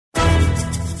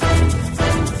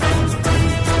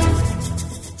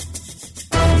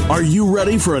Are you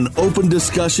ready for an open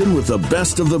discussion with the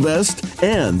best of the best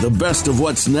and the best of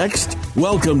what's next?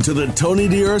 Welcome to the Tony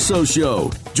D'Urso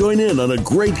Show. Join in on a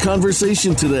great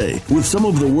conversation today with some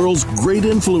of the world's great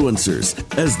influencers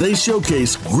as they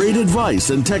showcase great advice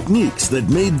and techniques that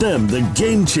made them the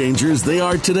game changers they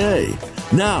are today.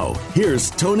 Now,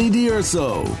 here's Tony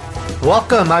D'Urso.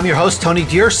 Welcome. I'm your host, Tony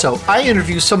D'Urso. I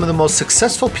interview some of the most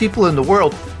successful people in the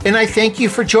world, and I thank you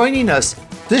for joining us.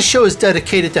 This show is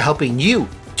dedicated to helping you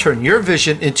turn your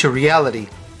vision into reality.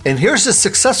 And here's a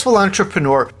successful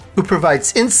entrepreneur who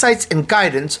provides insights and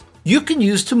guidance you can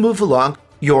use to move along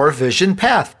your vision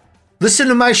path. Listen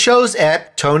to my shows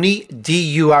at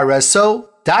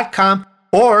TonyDurso.com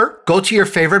or go to your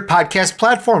favorite podcast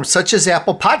platforms such as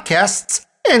Apple Podcasts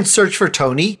and search for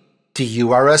Tony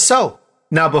D'Urso.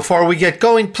 Now, before we get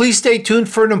going, please stay tuned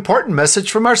for an important message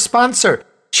from our sponsor.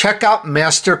 Check out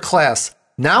Masterclass.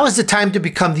 Now is the time to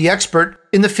become the expert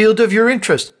in the field of your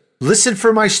interest. Listen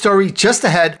for my story just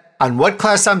ahead on what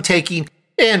class I'm taking,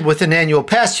 and with an annual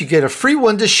pass, you get a free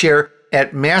one to share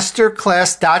at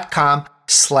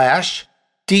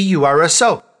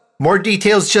masterclass.com/DURSO. More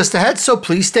details just ahead, so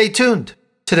please stay tuned.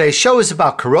 Today's show is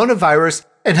about coronavirus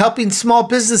and helping small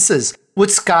businesses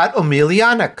with Scott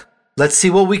Omelianuk. Let's see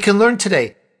what we can learn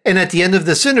today. And at the end of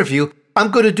this interview,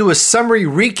 I'm going to do a summary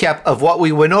recap of what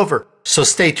we went over, so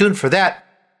stay tuned for that.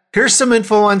 Here's some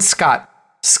info on Scott.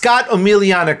 Scott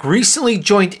Omelianuk recently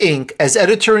joined Inc. as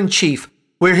editor-in-chief,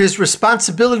 where his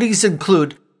responsibilities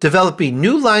include developing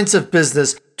new lines of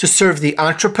business to serve the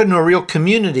entrepreneurial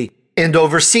community and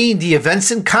overseeing the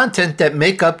events and content that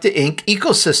make up the Inc.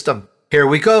 ecosystem. Here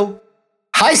we go.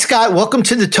 Hi, Scott. Welcome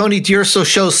to the Tony D'Urso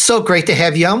Show. So great to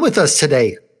have you on with us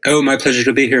today. Oh, my pleasure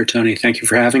to be here, Tony. Thank you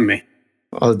for having me.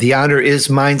 Oh, the honor is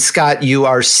mine, Scott. You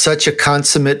are such a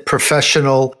consummate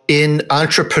professional in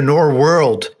entrepreneur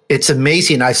world. It's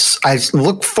amazing. I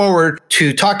look forward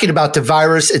to talking about the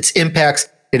virus, its impacts,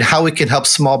 and how we can help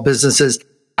small businesses.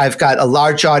 I've got a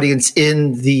large audience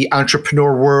in the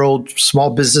entrepreneur world,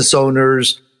 small business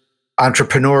owners,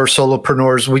 entrepreneurs,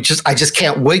 solopreneurs. I just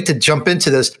can't wait to jump into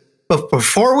this. But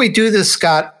before we do this,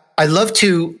 Scott, I'd love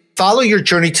to follow your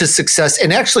journey to success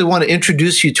and actually want to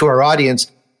introduce you to our audience.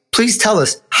 Please tell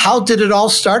us, how did it all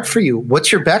start for you? What's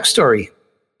your backstory?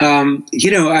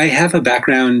 I have a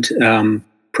background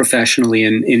professionally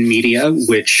in media,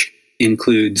 which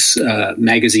includes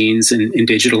magazines and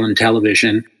digital and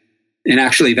television. And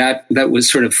actually, that was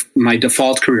sort of my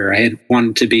default career. I had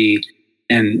wanted to be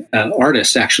an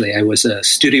artist, actually. I was a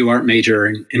studio art major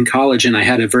in college, and I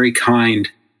had a very kind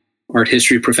art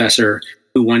history professor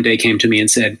who one day came to me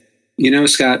and said,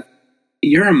 Scott,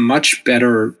 you're a much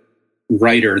better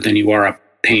writer than you are a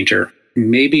painter.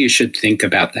 Maybe you should think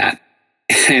about that.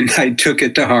 And I took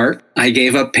it to heart. I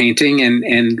gave up painting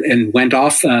and went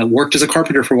off, worked as a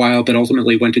carpenter for a while, but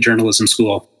ultimately went to journalism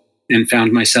school and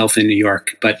found myself in New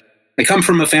York. But I come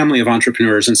from a family of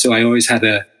entrepreneurs, and so I always had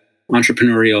a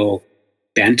entrepreneurial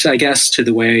bent, I guess, to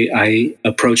the way I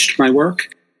approached my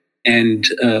work, and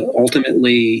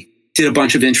ultimately did a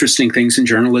bunch of interesting things in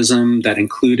journalism that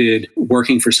included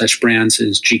working for such brands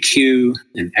as GQ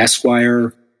and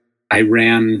Esquire. I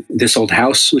ran This Old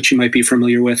House, which you might be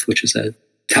familiar with, which is a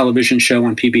television show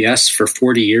on PBS for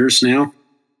 40 years now.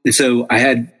 And so I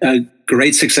had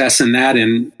great success in that,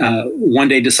 and one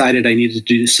day decided I needed to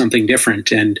do something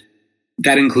different. And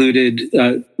that included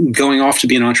going off to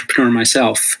be an entrepreneur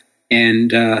myself.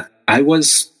 And I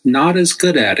was not as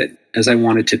good at it as I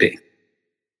wanted to be.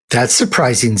 That's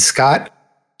surprising, Scott.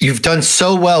 You've done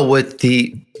so well with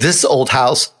This Old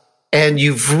House, and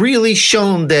you've really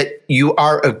shown that you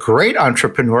are a great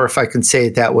entrepreneur, if I can say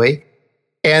it that way.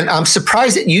 And I'm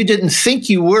surprised that you didn't think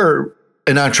you were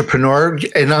an entrepreneur.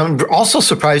 And I'm also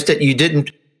surprised that you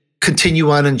didn't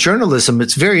continue on in journalism.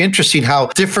 It's very interesting how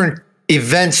different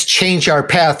events change our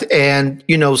path. And,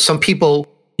 some people,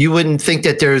 you wouldn't think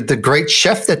that they're the great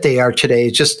chef that they are today.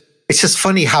 It's just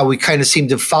funny how we kind of seem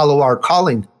to follow our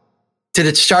calling. Did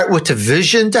it start with a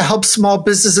vision to help small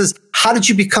businesses? How did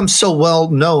you become so well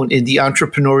known in the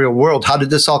entrepreneurial world? How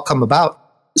did this all come about?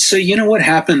 So, what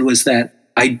happened was that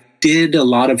I did a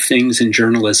lot of things in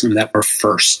journalism that were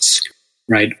firsts,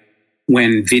 right?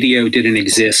 When video didn't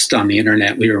exist on the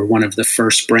internet, we were one of the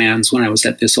first brands when I was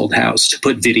at This Old House to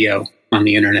put video on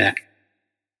the internet.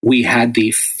 We had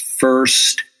the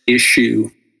first issue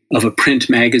of a print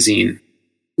magazine.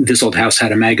 This Old House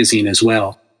had a magazine as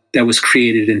well that was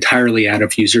created entirely out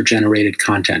of user-generated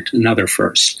content, another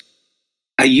first.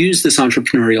 I used this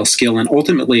entrepreneurial skill, and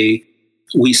ultimately,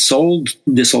 we sold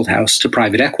This Old House to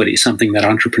private equity, something that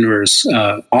entrepreneurs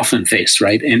often face,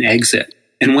 right, and exit.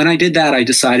 And when I did that, I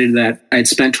decided that I had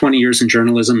spent 20 years in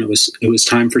journalism. It was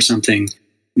time for something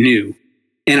new.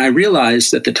 And I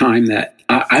realized at the time that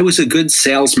I was a good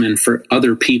salesman for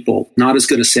other people, not as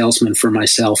good a salesman for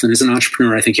myself. And as an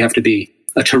entrepreneur, I think you have to be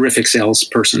a terrific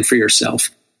salesperson for yourself.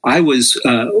 I was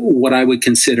what I would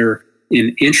consider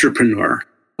an intrapreneur.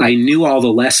 I knew all the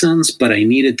lessons, but I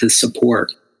needed the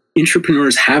support.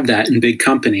 Intrapreneurs have that in big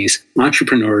companies.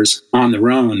 Entrepreneurs on their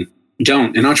own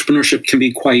don't. And entrepreneurship can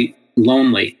be quite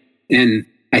lonely. And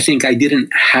I think I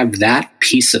didn't have that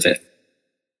piece of it.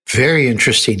 Very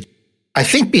interesting. I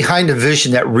think behind a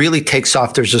vision that really takes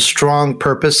off, there's a strong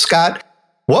purpose. Scott,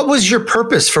 what was your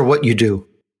purpose for what you do?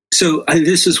 So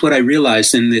this is what I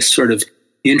realized in this sort of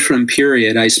interim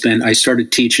period I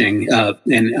started teaching,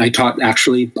 and I taught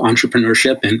actually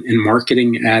entrepreneurship and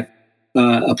marketing at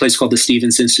a place called the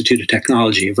Stevens Institute of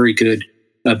Technology, a very good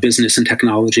business and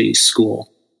technology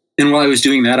school. And while I was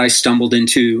doing that, I stumbled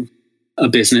into a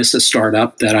business, a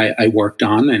startup that I worked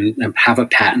on and have a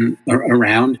patent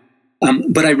around.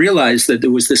 But I realized that there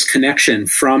was this connection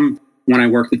from when I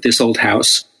worked at this old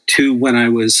house to when I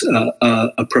was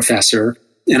a professor.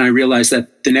 And I realized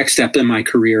that the next step in my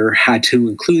career had to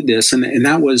include this. And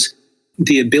that was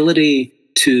the ability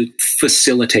to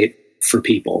facilitate for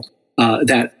people.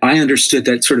 That I understood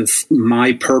that sort of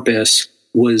my purpose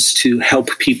was to help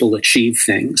people achieve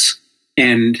things.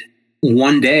 And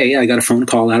one day I got a phone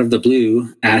call out of the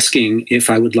blue asking if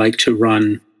I would like to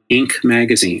run Inc.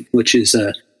 magazine, which is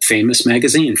a famous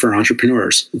magazine for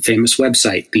entrepreneurs, famous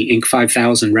website. The Inc.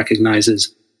 5000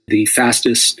 recognizes the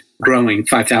fastest growing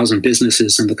 5,000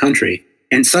 businesses in the country.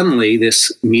 And suddenly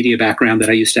this media background that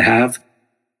I used to have,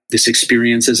 this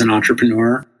experience as an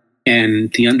entrepreneur,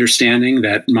 and the understanding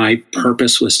that my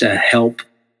purpose was to help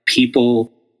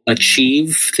people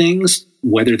achieve things,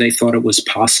 whether they thought it was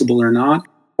possible or not,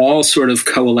 all sort of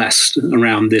coalesced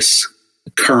around this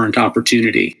current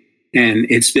opportunity. And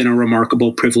it's been a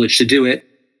remarkable privilege to do it,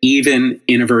 even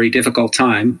in a very difficult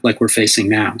time like we're facing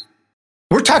now.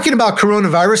 We're talking about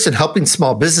coronavirus and helping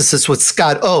small businesses with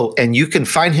Scott O, and you can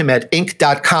find him at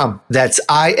inc.com. That's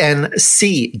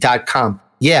INC.com.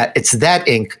 Yeah, it's that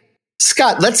Inc.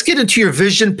 Scott, let's get into your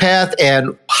vision path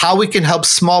and how we can help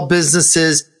small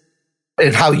businesses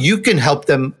and how you can help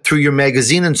them through your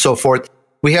magazine and so forth.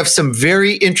 We have some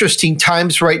very interesting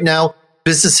times right now.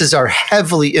 Businesses are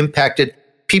heavily impacted.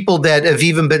 People that have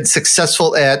even been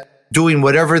successful at doing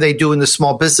whatever they do in the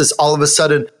small business, all of a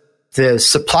sudden, the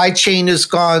supply chain is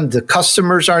gone. The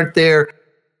customers aren't there.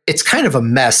 It's kind of a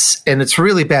mess and it's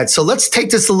really bad. So let's take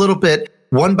this a little bit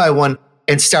one by one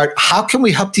and start. How can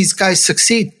we help these guys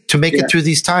succeed to make it through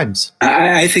these times?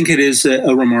 I think it is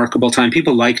a remarkable time.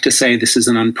 People like to say this is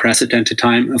an unprecedented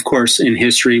time. Of course, in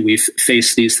history, we've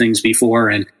faced these things before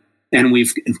and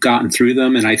we've gotten through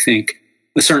them. And I think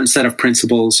a certain set of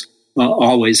principles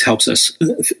always helps us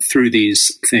through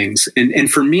these things. And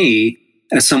for me,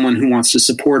 as someone who wants to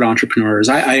support entrepreneurs,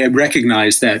 I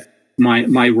recognize that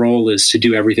my role is to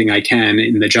do everything I can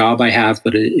in the job I have,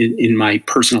 but in my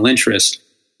personal interest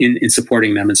in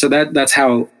supporting them. And so that's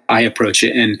how I approach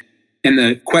it. And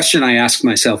the question I ask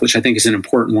myself, which I think is an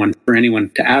important one for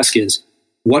anyone to ask, is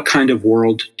what kind of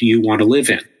world do you want to live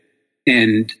in?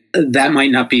 And that might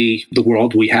not be the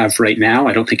world we have right now.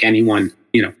 I don't think anyone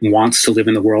wants to live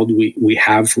in the world we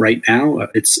have right now.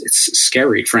 It's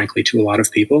scary, frankly, to a lot of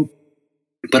people.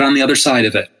 But on the other side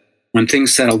of it, when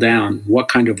things settle down, what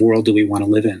kind of world do we want to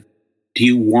live in? Do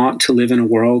you want to live in a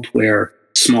world where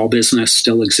small business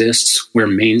still exists, where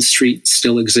Main Street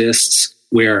still exists,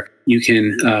 where you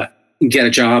can get a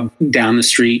job down the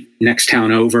street, next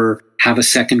town over, have a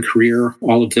second career,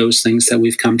 all of those things that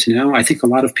we've come to know? I think a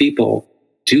lot of people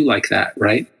do like that,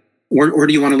 right? Or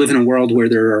do you want to live in a world where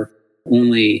there are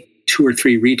only 2 or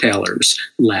 3 retailers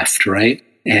left, right?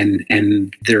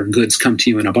 And their goods come to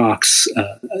you in a box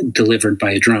delivered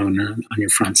by a drone on your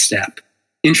front step.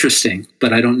 Interesting,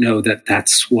 but I don't know that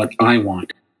that's what I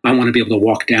want. I want to be able to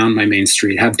walk down my main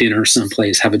street, have dinner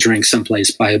someplace, have a drink someplace,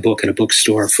 buy a book at a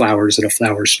bookstore, flowers at a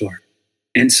flower store.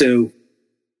 And so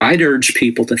I'd urge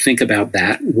people to think about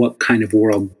that, what kind of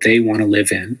world they want to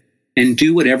live in, and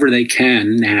do whatever they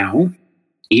can now,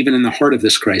 even in the heart of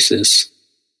this crisis,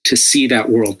 to see that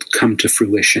world come to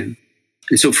fruition.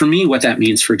 And so for me, what that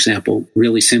means, for example,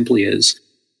 really simply is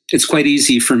it's quite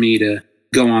easy for me to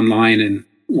go online and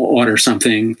order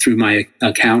something through my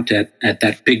account at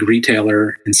that big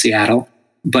retailer in Seattle.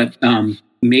 But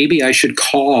maybe I should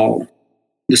call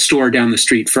the store down the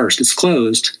street first. It's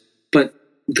closed, but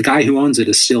the guy who owns it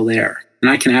is still there. And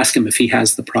I can ask him if he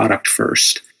has the product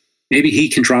first. Maybe he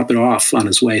can drop it off on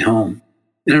his way home.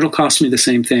 And it'll cost me the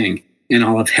same thing. And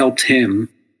I'll have helped him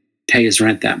pay his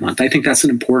rent that month. I think that's an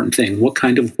important thing. What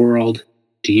kind of world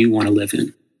do you want to live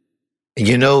in?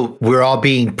 You know, we're all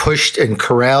being pushed and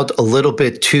corralled a little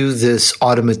bit to this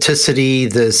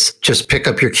automaticity, this just pick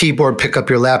up your keyboard, pick up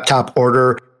your laptop,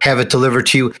 order, have it delivered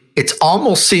to you. It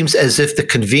almost seems as if the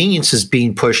convenience is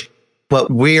being pushed,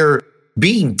 but we're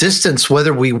being distanced,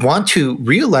 whether we want to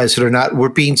realize it or not. We're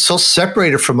being so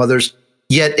separated from others,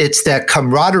 yet it's that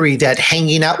camaraderie, that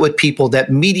hanging out with people, that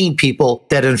meeting people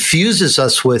that infuses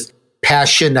us with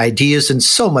passion, ideas, and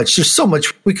so much. There's so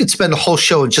much. We could spend a whole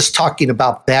show just talking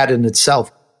about that in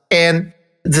itself. And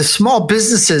the small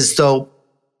businesses, though,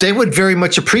 they would very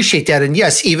much appreciate that. And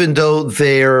yes, even though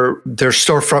their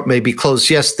storefront may be closed,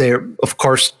 yes, they're, of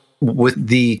course, with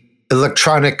the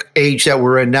electronic age that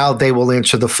we're in now, they will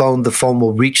answer the phone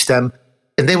will reach them,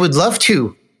 and they would love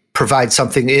to provide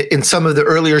something. In some of the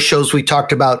earlier shows, we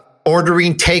talked about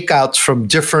ordering takeouts from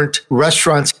different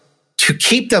restaurants to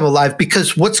keep them alive,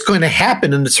 because what's going to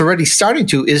happen, and it's already starting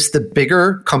to, is the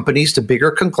bigger companies, the bigger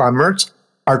conglomerates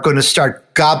are going to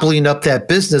start gobbling up that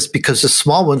business, because the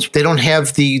small ones, they don't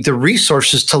have the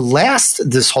resources to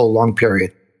last this whole long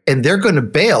period, and they're going to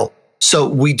bail. So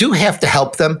we do have to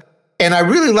help them. And I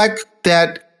really like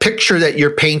that picture that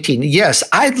you're painting. Yes,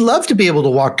 I'd love to be able to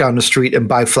walk down the street and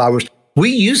buy flowers. We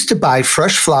used to buy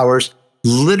fresh flowers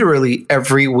literally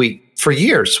every week for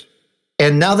years.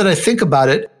 And now that I think about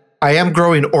it, I am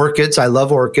growing orchids. I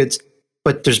love orchids,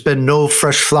 but there's been no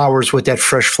fresh flowers with that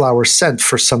fresh flower scent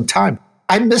for some time.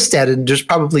 I miss that, and there's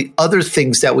probably other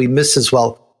things that we miss as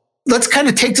well. Let's kind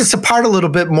of take this apart a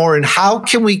little bit more, and how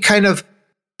can we kind of,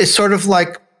 it's sort of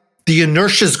like the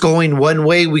inertia is going one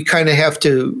way, we kind of have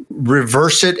to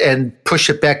reverse it and push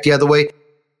it back the other way.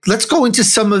 Let's go into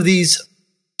some of these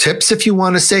tips, if you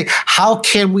want to say. How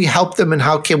can we help them, and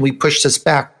how can we push this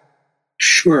back?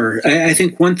 Sure. I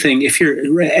think one thing,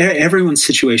 everyone's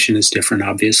situation is different,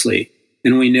 obviously.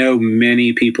 And we know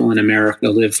many people in America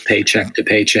live paycheck to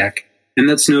paycheck. And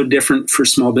that's no different for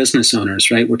small business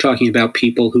owners, right? We're talking about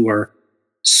people who are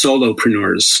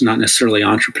solopreneurs, not necessarily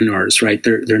entrepreneurs, right?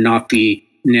 They're not the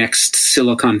next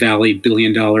Silicon Valley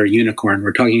billion-dollar unicorn.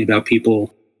 We're talking about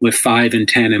people with 5 and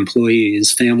 10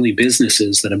 employees, family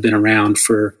businesses that have been around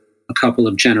for a couple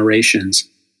of generations.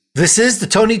 This is the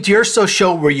Tony D'Urso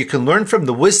Show, where you can learn from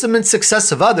the wisdom and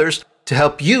success of others to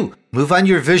help you move on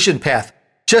your vision path.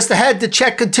 Just ahead, the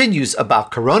chat continues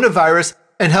about coronavirus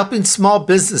and helping small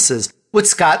businesses with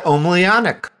Scott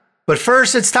Omelianuk. But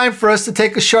first, it's time for us to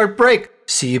take a short break.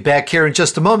 See you back here in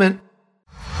just a moment.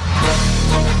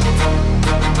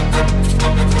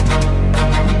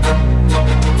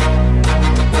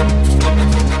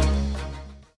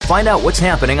 Find out what's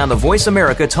happening on the Voice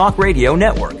America Talk Radio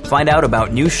Network. Find out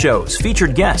about new shows,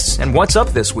 featured guests, and what's up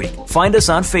this week. Find us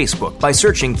on Facebook by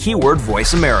searching keyword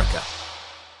Voice America.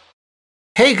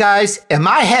 Hey guys, am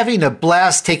I having a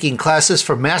blast taking classes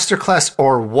for Masterclass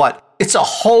or what? It's a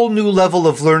whole new level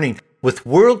of learning with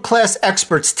world-class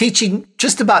experts teaching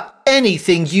just about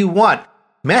anything you want.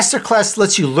 Masterclass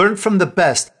lets you learn from the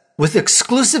best with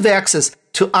exclusive access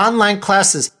to online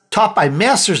classes taught by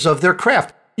masters of their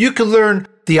craft. You can learn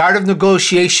the art of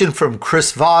negotiation from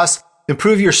Chris Voss,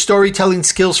 improve your storytelling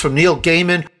skills from Neil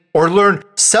Gaiman, or learn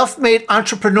self-made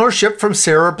entrepreneurship from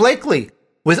Sarah Blakely.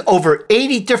 With over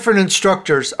 80 different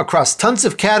instructors across tons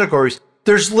of categories,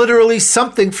 there's literally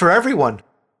something for everyone.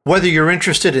 Whether you're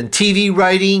interested in TV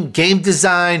writing, game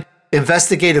design,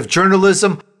 investigative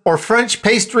journalism, or French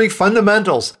pastry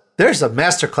fundamentals, there's a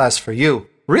masterclass for you.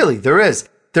 Really, there is.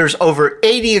 There's over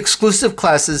 80 exclusive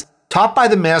classes taught by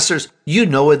the masters you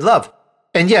know and love.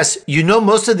 And yes, you know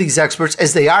most of these experts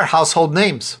as they are household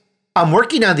names. I'm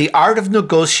working on The Art of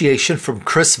Negotiation from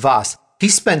Chris Voss. He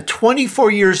spent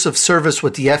 24 years of service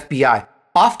with the FBI.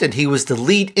 Often he was the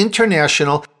lead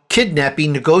international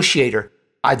kidnapping negotiator.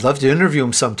 I'd love to interview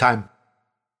him sometime.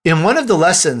 In one of the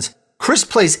lessons, Chris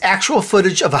plays actual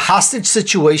footage of a hostage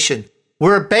situation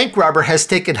where a bank robber has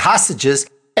taken hostages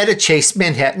at a Chase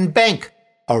Manhattan bank,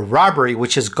 a robbery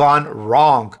which has gone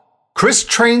wrong. Chris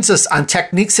trains us on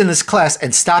techniques in his class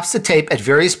and stops the tape at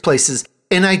various places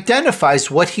and identifies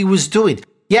what he was doing.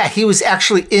 Yeah, he was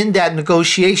actually in that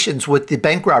negotiations with the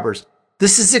bank robbers.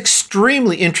 This is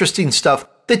extremely interesting stuff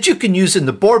that you can use in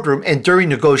the boardroom and during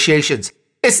negotiations.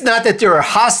 It's not that there are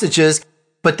hostages,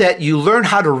 but that you learn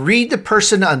how to read the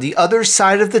person on the other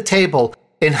side of the table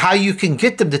and how you can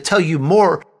get them to tell you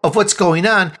more of what's going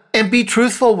on and be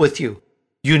truthful with you.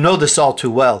 You know this all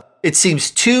too well. It seems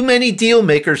too many deal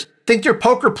makers think they're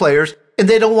poker players and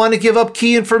they don't want to give up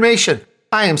key information.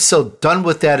 I am so done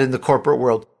with that in the corporate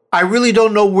world. I really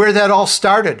don't know where that all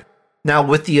started. Now,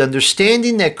 with the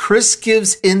understanding that Chris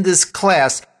gives in this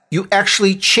class, you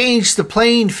actually change the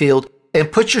playing field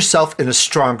and put yourself in a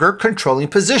stronger controlling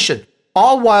position,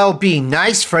 all while being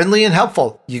nice, friendly, and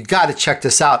helpful. You got to check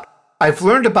this out. I've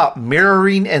learned about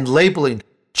mirroring and labeling,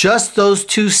 just those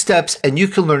 2 steps, and you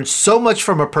can learn so much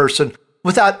from a person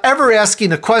without ever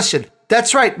asking a question.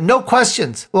 That's right, no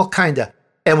questions. Well, kinda.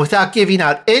 And without giving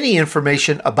out any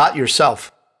information about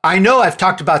yourself. I know I've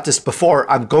talked about this before.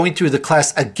 I'm going through the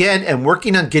class again and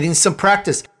working on getting some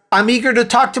practice. I'm eager to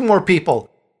talk to more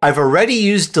people. I've already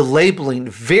used the labeling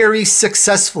very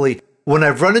successfully when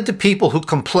I've run into people who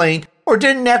complained or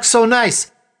didn't act so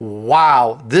nice.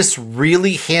 Wow, this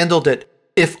really handled it.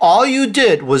 If all you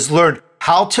did was learn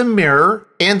how to mirror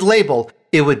and label,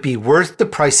 it would be worth the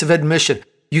price of admission.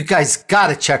 You guys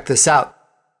gotta check this out.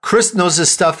 Chris knows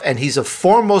his stuff and he's a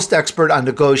foremost expert on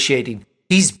negotiating.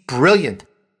 He's brilliant.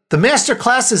 The master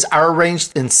classes are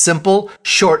arranged in simple,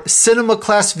 short cinema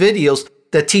class videos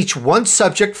that teach one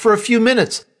subject for a few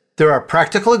minutes. There are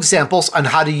practical examples on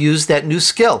how to use that new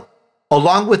skill.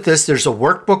 Along with this, there's a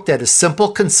workbook that is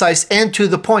simple, concise, and to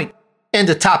the point. And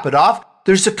to top it off,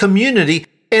 there's a community,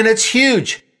 and it's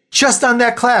huge. Just on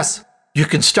that class, you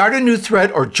can start a new thread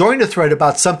or join a thread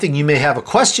about something you may have a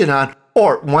question on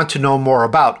or want to know more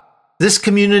about. This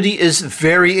community is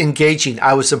very engaging.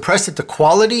 I was impressed at the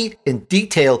quality and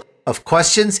detail of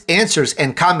questions, answers,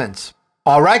 and comments.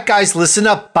 All right, guys, listen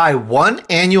up. Buy one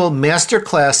annual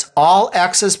masterclass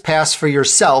all-access pass for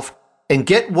yourself and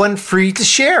get one free to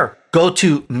share. Go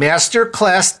to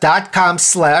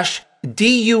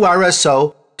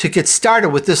masterclass.com/DURSO to get started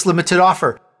with this limited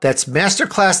offer. That's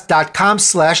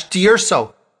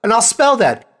masterclass.com/DURSO. And I'll spell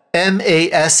that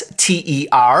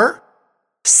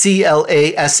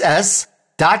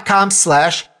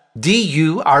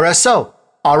masterclass.com/DURSO.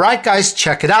 All right, guys,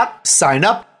 check it out, sign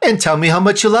up, and tell me how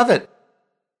much you love it.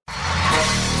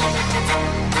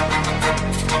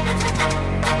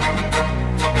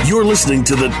 You're listening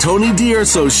to the Tony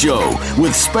D'Urso Show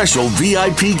with special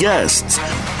VIP guests.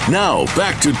 Now,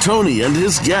 back to Tony and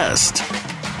his guest.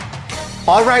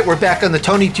 All right, we're back on the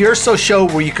Tony D'Urso Show,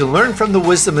 where you can learn from the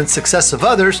wisdom and success of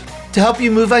others to help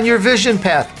you move on your vision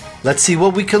path. Let's see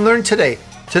what we can learn today.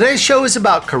 Today's show is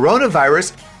about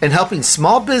coronavirus and helping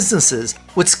small businesses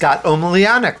with Scott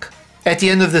Omelianuk. At the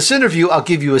end of this interview, I'll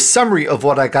give you a summary of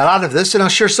what I got out of this, and I'll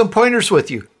share some pointers with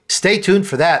you. Stay tuned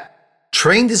for that.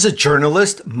 Trained as a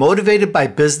journalist, motivated by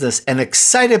business, and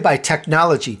excited by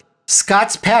technology,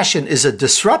 Scott's passion is a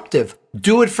disruptive,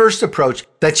 do-it-first approach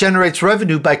that generates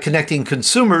revenue by connecting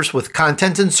consumers with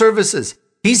content and services.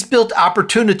 He's built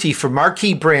opportunity for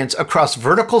marquee brands across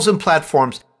verticals and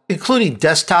platforms, including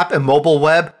desktop and mobile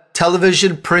web,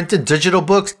 television, print and digital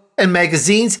books, and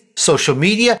magazines, social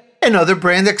media, and other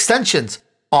brand extensions.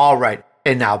 All right,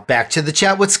 and now back to the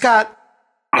chat with Scott.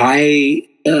 I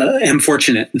am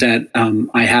fortunate that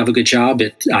I have a good job.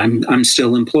 I'm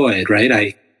still employed,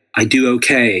 right? I do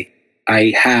okay.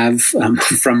 I have,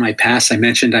 from my past, I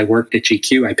mentioned I worked at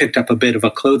GQ. I picked up a bit of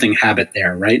a clothing habit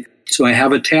there, right? So I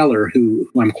have a tailor who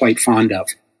I'm quite fond of,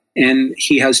 and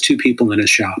he has 2 people in his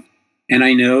shop. And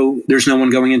I know there's no one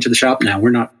going into the shop now.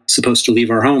 We're not supposed to leave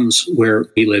our homes where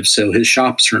we live, so his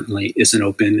shop certainly isn't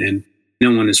open, and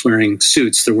no one is wearing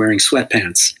suits. They're wearing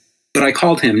sweatpants. But I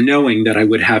called him knowing that I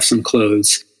would have some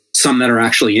clothes, some that are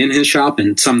actually in his shop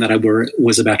and some that I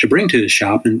was about to bring to his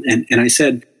shop. And I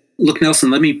said, look,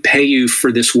 Nelson, let me pay you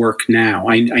for this work now.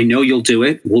 I know you'll do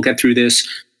it. We'll get through this.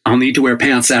 I'll need to wear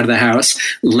pants out of the house.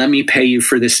 Let me pay you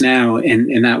for this now.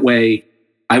 And that way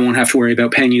I won't have to worry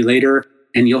about paying you later,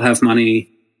 and you'll have money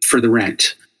for the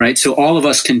rent, right? So all of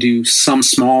us can do some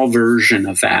small version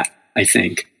of that, I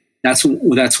think. That's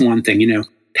one thing,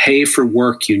 pay for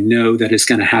work you know that is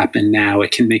going to happen now.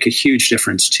 It can make a huge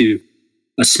difference to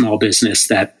a small business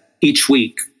that each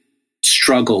week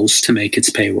struggles to make its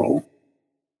payroll.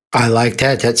 I like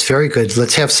that. That's very good.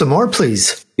 Let's have some more,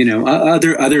 please.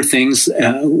 Other things.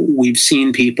 We've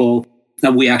seen people.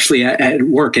 We actually at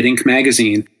work at Inc.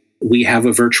 Magazine, we have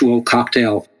a virtual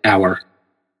cocktail hour,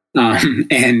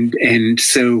 and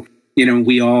so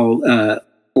we all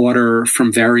order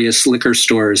from various liquor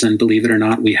stores, and believe it or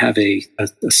not, we have a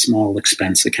small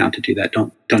expense account to do that.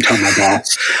 Don't tell my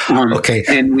boss. Okay,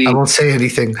 and I won't say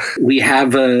anything. We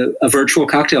have a virtual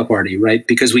cocktail party, right?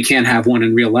 Because we can't have one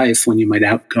in real life when you might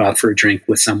go out for a drink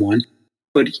with someone.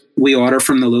 But we order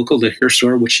from the local liquor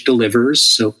store, which delivers,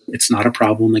 so it's not a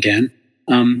problem again.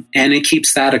 And it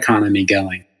keeps that economy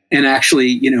going. And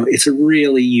actually, it's a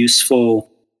really useful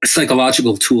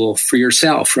psychological tool for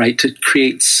yourself, right? To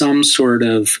create some sort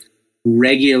of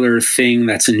regular thing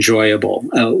that's enjoyable.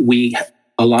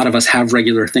 A lot of us have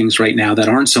regular things right now that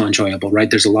aren't so enjoyable,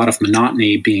 right? There's a lot of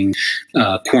monotony being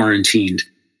quarantined.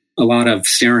 a lot of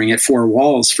staring at four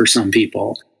walls for some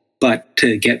people. But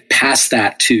to get past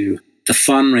that to the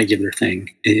fun, regular thing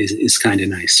is kind of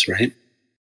nice, right?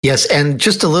 Yes. And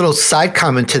just a little side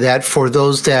comment to that for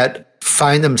those that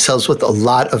find themselves with a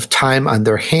lot of time on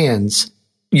their hands.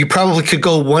 You probably could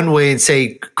go one way and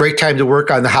say, great time to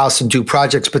work on the house and do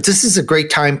projects, but this is a great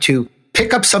time to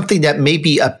pick up something that may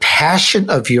be a passion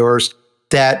of yours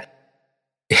that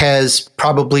has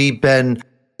probably been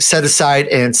set aside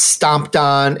and stomped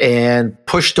on and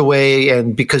pushed away,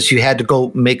 and because you had to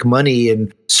go make money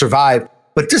and survive.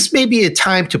 But this may be a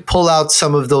time to pull out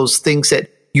some of those things that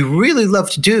you really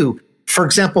love to do. For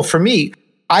example, for me,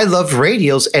 I love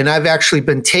radios, and I've actually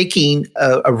been taking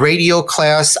a radio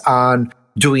class on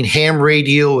doing ham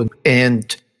radio,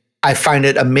 and I find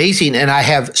it amazing. And I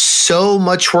have so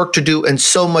much work to do and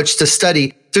so much to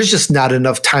study. There's just not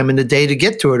enough time in the day to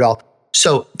get through it all.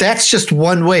 So that's just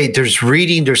one way. There's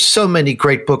reading. There's so many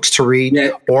great books to read,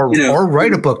 or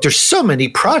write a book. There's so many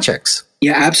projects.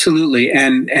 Yeah, absolutely.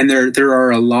 And there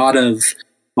are a lot of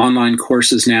online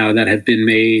courses now that have been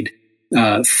made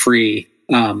free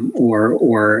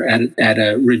or at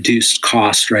a reduced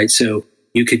cost, right? So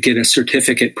you could get a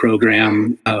certificate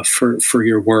program for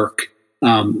your work.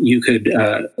 You could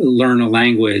learn a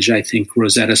language. I think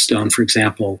Rosetta Stone, for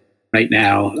example, right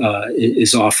now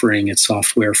is offering its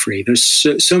software free. There's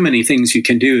so many things you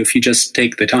can do if you just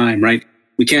take the time, right?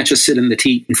 We can't just sit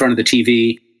in front of the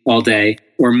TV all day,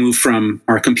 or move from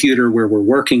our computer where we're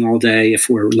working all day, if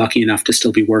we're lucky enough to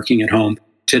still be working at home,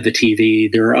 to the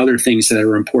TV. There are other things that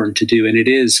are important to do, and it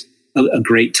is a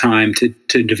great time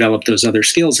to develop those other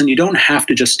skills. And you don't have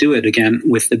to just do it, again,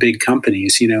 with the big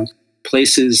companies.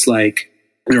 Places like,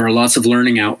 there are lots of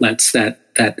learning outlets that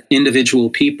individual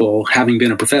people, having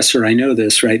been a professor, I know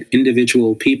this, right?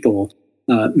 Individual people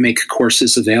make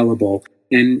courses available,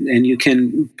 and you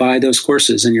can buy those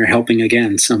courses, and you're helping,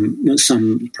 again,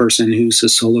 some person who's a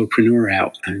solopreneur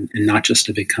out, and not just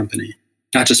a big company,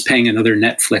 not just paying another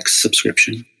Netflix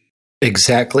subscription.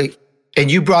 Exactly.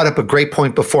 And you brought up a great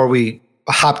point before we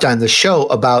hopped on the show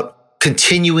about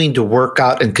continuing to work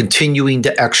out and continuing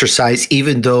to exercise,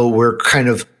 even though we're kind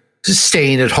of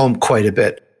staying at home quite a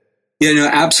bit. Yeah, no,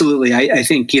 absolutely. I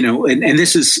think, and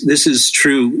this is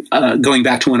true. Going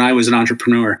back to when I was an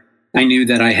entrepreneur, I knew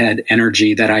that I had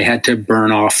energy, that I had to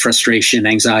burn off frustration,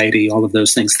 anxiety, all of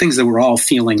those things that we're all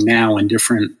feeling now in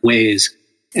different ways.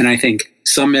 And I think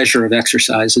some measure of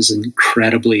exercise is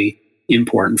incredibly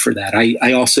important for that.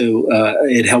 I also,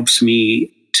 it helps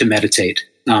me to meditate.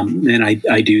 And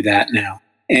I do that now.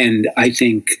 And I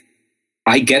think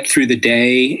I get through the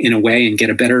day in a way and get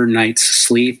a better night's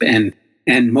sleep. And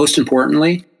most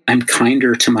importantly, I'm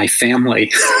kinder to my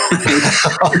family,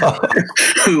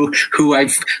 who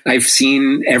I've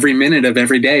seen every minute of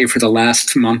every day for the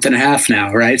last month and a half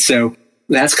now, right? So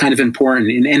that's kind of important,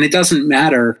 and it doesn't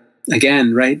matter,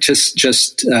 again, right?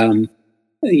 Just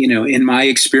in my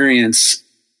experience,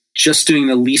 just doing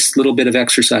the least little bit of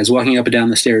exercise, walking up and down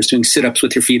the stairs, doing sit-ups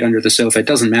with your feet under the sofa, it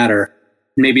doesn't matter.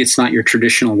 Maybe it's not your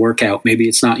traditional workout, maybe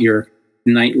it's not your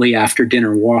nightly after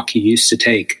dinner walk you used to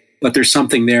take. But there's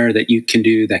something there that you can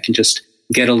do that can just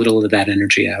get a little of that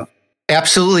energy out.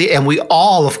 Absolutely. And we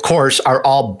all, of course, are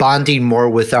all bonding more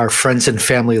with our friends and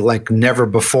family like never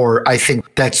before. I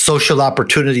think that social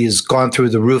opportunity has gone through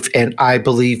the roof. And I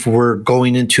believe we're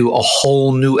going into a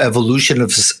whole new evolution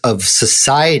of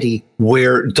society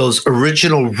where those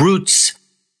original roots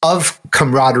of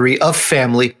camaraderie, of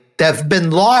family, that have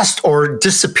been lost or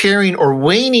disappearing or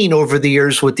waning over the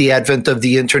years with the advent of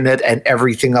the internet and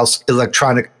everything else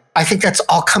electronic. I think that's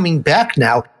all coming back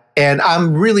now. And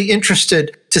I'm really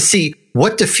interested to see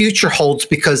what the future holds,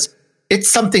 because it's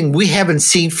something we haven't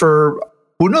seen for,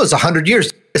 who knows, 100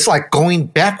 years. It's like going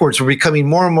backwards. We're becoming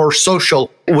more and more social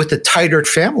with a tighter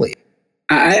family.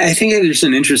 I think there's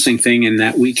an interesting thing in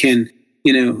that we can,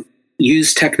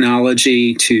 use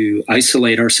technology to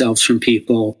isolate ourselves from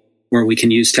people, or we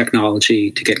can use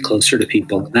technology to get closer to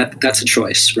people. That's a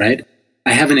choice, right?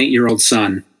 I have an 8-year-old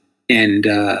son, and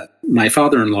my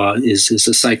father-in-law is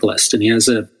a cyclist, and he has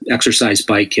an exercise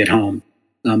bike at home.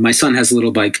 My son has a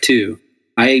little bike too.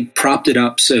 I propped it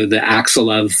up so the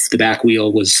axle of the back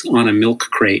wheel was on a milk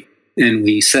crate, and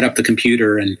we set up the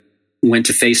computer and went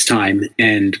to FaceTime,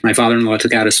 and my father-in-law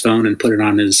took out his phone and put it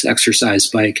on his exercise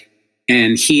bike.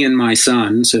 And he and my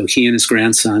son, so he and his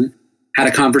grandson, had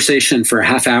a conversation for a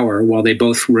half hour while they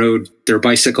both rode their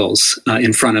bicycles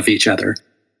in front of each other.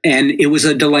 And it was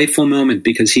a delightful moment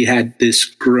because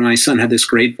my son had this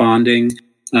great bonding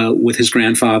with his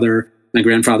grandfather. My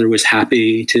grandfather was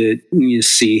happy to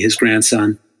see his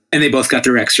grandson, and they both got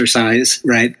their exercise,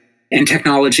 right? And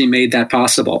technology made that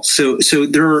possible. So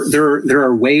there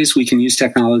are ways we can use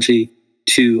technology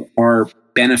to our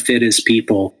benefit as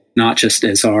people, not just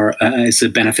as a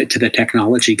benefit to the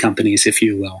technology companies, if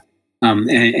you will.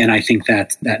 And I think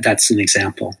that's an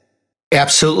example.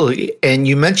 Absolutely. And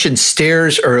you mentioned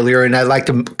stairs earlier, and I'd like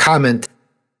to comment.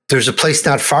 There's a place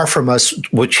not far from us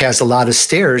which has a lot of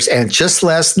stairs. And just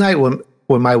last night when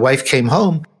my wife came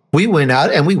home, we went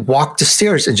out and we walked the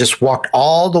stairs and just walked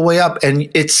all the way up. And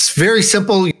it's very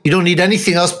simple. You don't need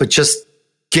anything else but just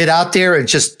get out there and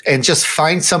just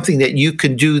find something that you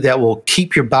can do that will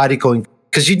keep your body going.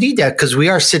 Because you need that, because we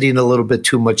are sitting a little bit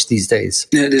too much these days.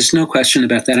 Yeah, there's no question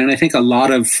about that. And I think a lot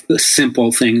of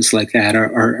simple things like that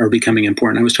are becoming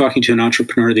important. I was talking to an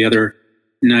entrepreneur the other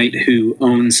night who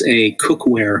owns a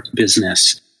cookware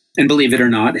business. And believe it or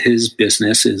not, his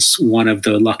business is one of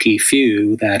the lucky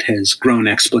few that has grown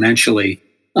exponentially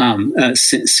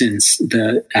since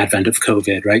the advent of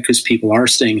COVID, right? Because people are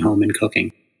staying home and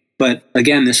cooking. But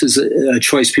again, this is a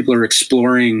choice people are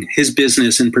exploring. His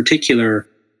business in particular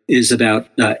is about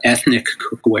ethnic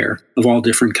cookware of all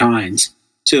different kinds.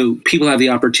 So people have the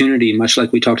opportunity, much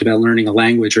like we talked about learning a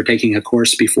language or taking a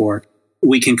course before,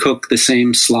 we can cook the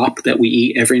same slop that we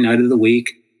eat every night of the week,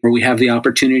 or we have the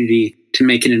opportunity to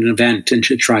make it an event and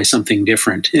to try something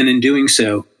different. And in doing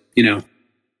so,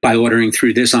 by ordering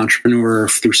through this entrepreneur or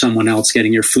through someone else,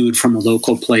 getting your food from a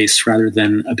local place rather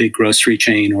than a big grocery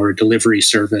chain or a delivery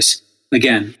service,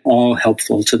 again, all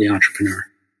helpful to the entrepreneur.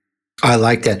 I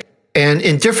like that. And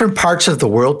in different parts of the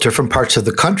world, different parts of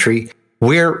the country,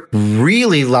 we're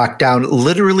really locked down,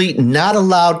 literally not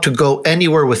allowed to go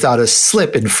anywhere without a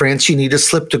slip. In France, you need a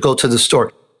slip to go to the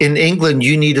store. In England,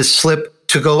 you need a slip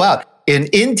to go out. In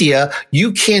India,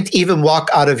 you can't even walk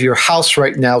out of your house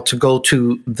right now to go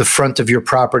to the front of your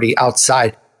property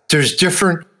outside. There's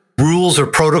different rules or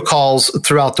protocols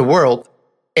throughout the world.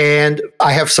 And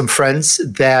I have some friends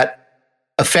that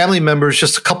a family member is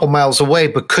just a couple miles away,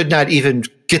 but could not even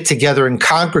get together and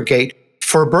congregate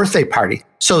for a birthday party.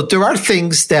 So there are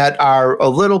things that are a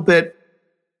little bit,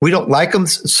 we don't like them.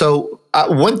 So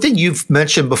one thing you've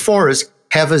mentioned before is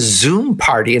have a Zoom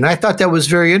party. And I thought that was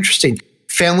very interesting.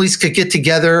 Families could get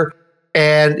together,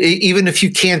 and even if you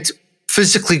can't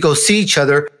physically go see each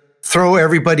other, throw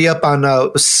everybody up on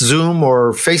a Zoom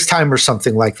or FaceTime or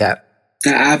something like that.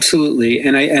 Absolutely.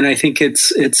 And I think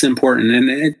it's important.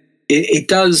 And it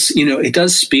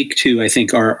does speak to, I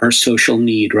think, our social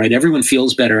need, right? Everyone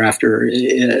feels better after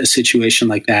a situation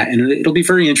like that. And it'll be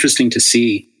very interesting to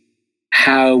see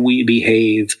how we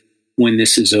behave when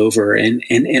this is over. And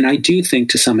I do think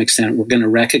to some extent we're going to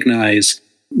recognize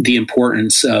the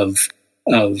importance of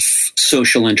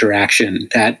social interaction,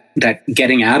 that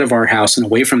getting out of our house and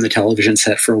away from the television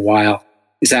set for a while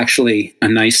is actually a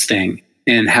nice thing.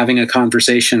 And having a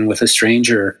conversation with a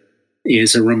stranger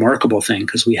is a remarkable thing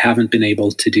because we haven't been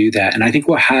able to do that. And I think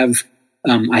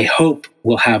I hope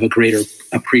we'll have a greater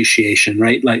appreciation,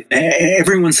 right? Like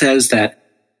everyone says that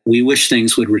we wish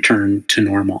things would return to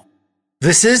normal.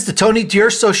 This is the Tony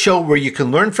D'Urso Show, where you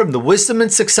can learn from the wisdom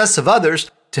and success of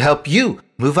others to help you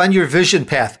move on your vision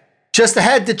path. Just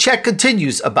ahead, the chat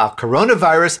continues about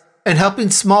coronavirus and helping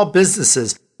small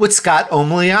businesses with Scott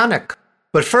Omelianuk.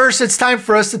 But first, it's time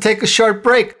for us to take a short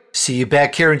break. See you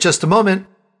back here in just a moment.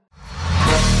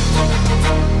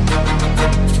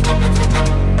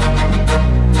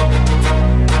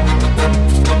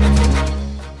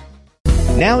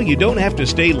 Now you don't have to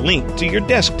stay linked to your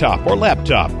desktop or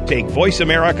laptop. Take Voice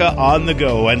America on the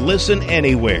go and listen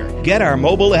anywhere. Get our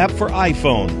mobile app for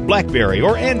iPhone, BlackBerry,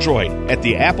 or Android at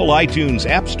the Apple iTunes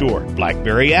App Store,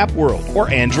 BlackBerry App World, or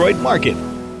Android Market.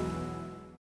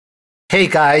 Hey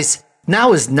guys,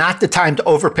 now is not the time to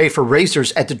overpay for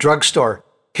razors at the drugstore.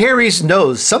 Harry's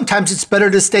knows sometimes it's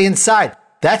better to stay inside.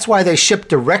 That's why they ship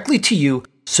directly to you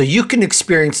so you can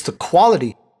experience the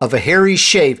quality of a Harry's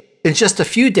shave in just a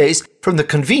few days from the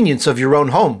convenience of your own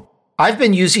home. I've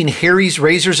been using Harry's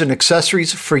razors and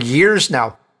accessories for years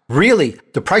now. Really,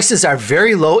 the prices are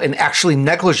very low and actually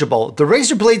negligible. The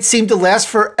razor blades seem to last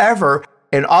forever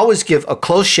and always give a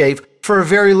close shave for a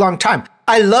very long time.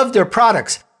 I love their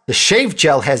products. The shave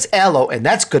gel has aloe, and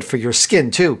that's good for your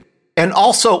skin too. And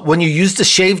also, when you use the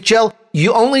shave gel,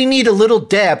 you only need a little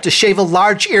dab to shave a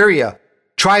large area.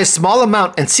 Try a small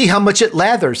amount and see how much it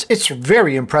lathers. It's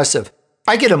very impressive.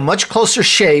 I get a much closer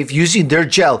shave using their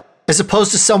gel as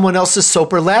opposed to someone else's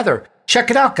soap or lather.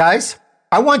 Check it out, guys.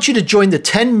 I want you to join the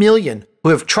 10 million who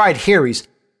have tried Harry's.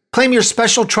 Claim your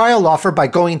special trial offer by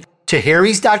going to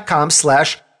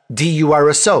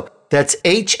harrys.com/DURSO. That's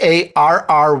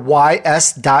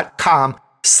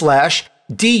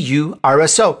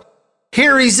HARRYS.com/DURSO.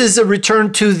 Harry's is a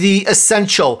return to the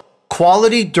essential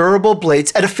quality, durable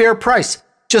blades at a fair price,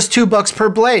 just $2 per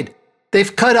blade.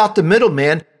 They've cut out the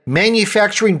middleman,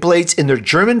 manufacturing blades in their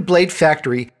German blade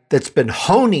factory that's been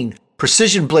honing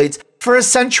precision blades for a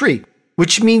century,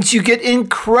 which means you get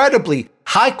incredibly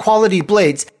high-quality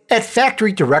blades at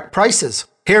factory direct prices.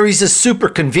 Harry's is super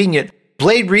convenient.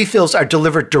 Blade refills are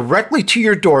delivered directly to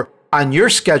your door on your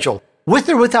schedule, with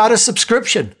or without a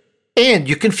subscription. And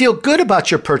you can feel good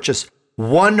about your purchase.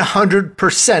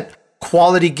 100%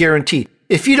 quality guarantee.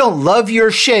 If you don't love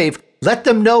your shave, let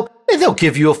them know and they'll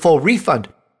give you a full refund.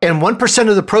 And 1%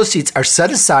 of the proceeds are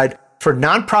set aside for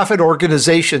nonprofit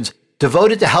organizations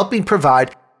devoted to helping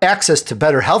provide access to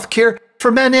better health care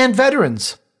for men and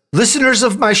veterans. Listeners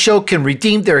of my show can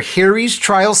redeem their Harry's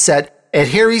trial set at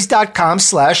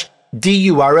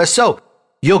harrys.com/DURSO.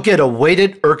 You'll get a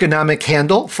weighted ergonomic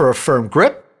handle for a firm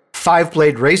grip,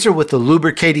 5-blade razor with a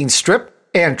lubricating strip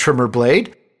and trimmer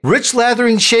blade, rich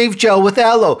lathering shave gel with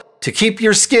aloe to keep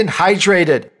your skin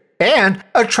hydrated, and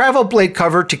a travel blade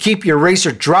cover to keep your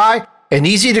razor dry and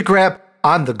easy to grab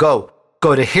on the go.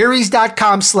 Go to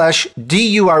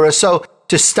harrys.com/DURSO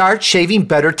to start shaving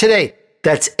better today.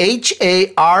 That's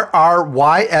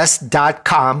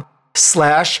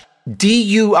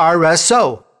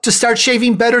HARRYS.com/DURSO to start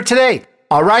shaving better today.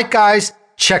 All right, guys,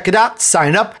 check it out,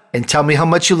 sign up, and tell me how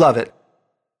much you love it.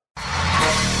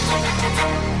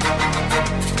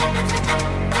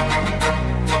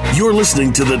 You're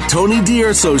listening to the Tony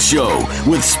D'Urso Show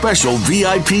with special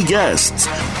VIP guests.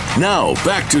 Now,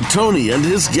 back to Tony and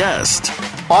his guest.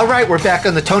 All right, we're back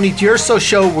on the Tony D'Urso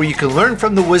Show, where you can learn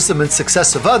from the wisdom and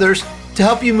success of others to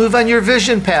help you move on your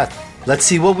vision path. Let's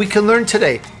see what we can learn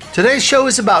today. Today's show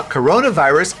is about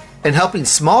coronavirus and helping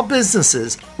small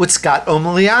businesses with Scott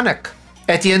Omelianuk.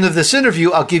 At the end of this interview,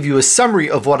 I'll give you a summary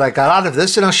of what I got out of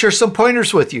this, and I'll share some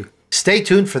pointers with you. Stay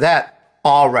tuned for that.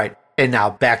 All right, and now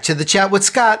back to the chat with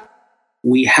Scott.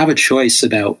 We have a choice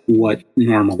about what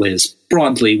normal is.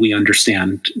 Broadly, we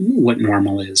understand what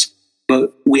normal is.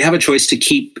 But we have a choice to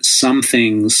keep some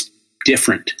things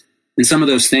different. And some of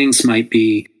those things might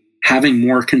be having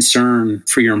more concern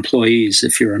for your employees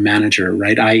if you're a manager,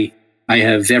 right? I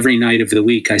have every night of the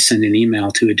week, I send an email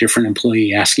to a different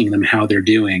employee asking them how they're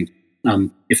doing,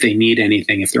 if they need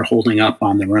anything, if they're holding up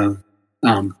on their own.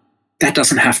 That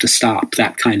doesn't have to stop,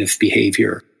 that kind of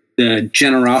behavior. The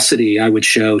generosity I would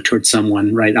show towards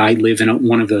someone, right? I live in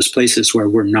one of those places where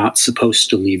we're not supposed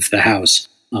to leave the house.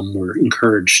 We're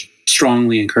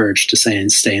strongly encouraged to stay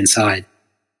inside.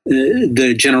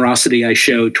 The generosity I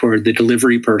show toward the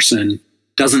delivery person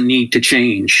doesn't need to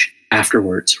change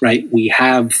afterwards, right? We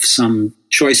have some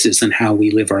choices in how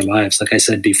we live our lives. Like I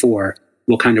said before,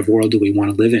 what kind of world do we want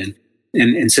to live in?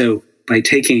 And so by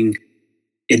taking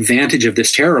advantage of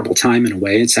this terrible time in a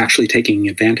way, it's actually taking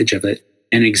advantage of it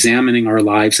and examining our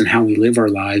lives and how we live our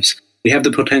lives, we have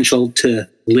the potential to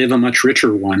live a much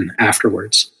richer one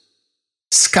afterwards.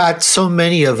 Scott, so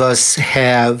many of us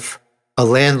have a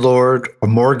landlord, a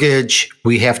mortgage,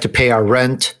 we have to pay our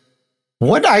rent.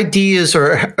 What ideas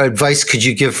or advice could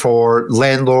you give for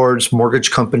landlords,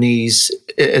 mortgage companies,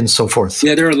 and so forth?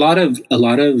 Yeah, there are a lot of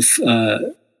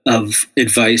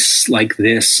advice like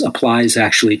this applies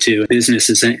actually to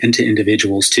businesses and to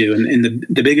individuals too. And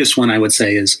the biggest one I would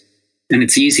say is, and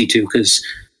it's easy to because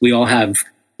we all have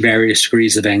various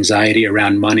degrees of anxiety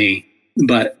around money,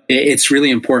 but it's really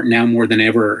important now more than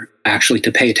ever actually to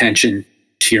pay attention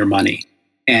to your money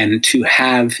and to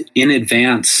have in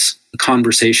advance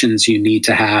conversations you need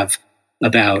to have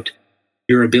about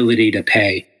your ability to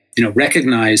pay.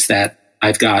 Recognize that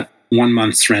I've got 1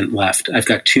 month's rent left. I've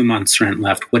got 2 months' rent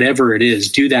left. Whatever it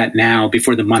is, do that now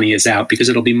before the money is out, because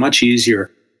it'll be much easier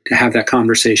to have that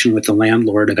conversation with the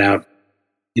landlord about,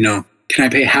 can I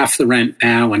pay half the rent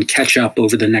now and catch up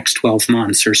over the next 12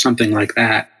 months or something like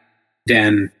that,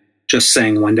 than just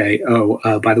saying one day,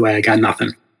 by the way, I got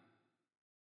nothing.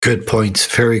 Good points.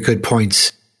 Very good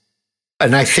points.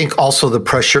 And I think also the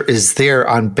pressure is there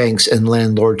on banks and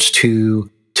landlords to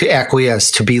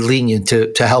acquiesce, to be lenient,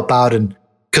 to help out. And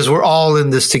because we're all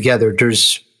in this together,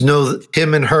 there's no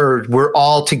him and her, we're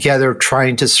all together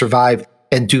trying to survive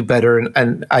and do better.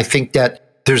 And I think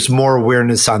that there's more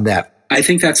awareness on that. I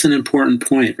think that's an important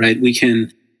point, right? We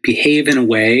can behave in a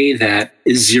way that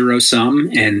is zero sum,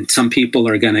 and some people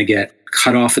are going to get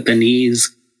cut off at the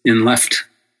knees and left,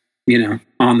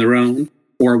 on their own.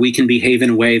 Or we can behave in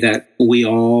a way that we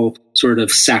all sort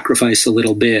of sacrifice a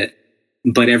little bit,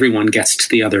 but everyone gets to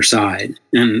the other side.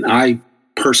 And I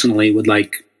personally would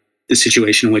like the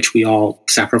situation in which we all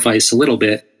sacrifice a little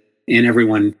bit and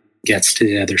everyone gets to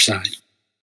the other side.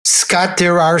 Scott,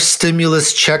 there are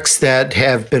stimulus checks that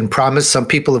have been promised. Some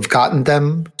people have gotten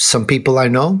them. Some people I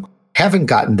know haven't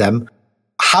gotten them.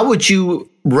 How would you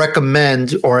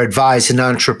recommend or advise an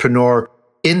entrepreneur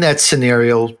in that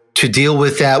scenario to deal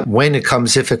with that when it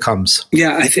comes, if it comes?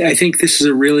 Yeah, I think this is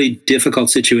a really difficult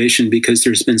situation because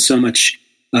there's been so much,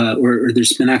 or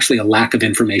there's been actually a lack of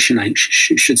information, I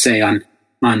should say, on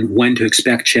when to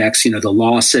expect checks. The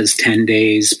law says 10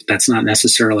 days, but that's not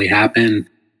necessarily happened.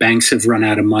 Banks have run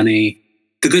out of money.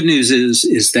 The good news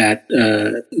is that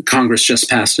Congress just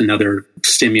passed another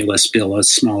stimulus bill, a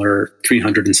smaller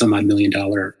 $300 and some odd million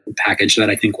package that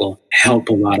I think will help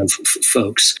a lot of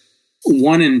folks.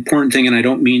 One important thing, and I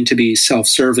don't mean to be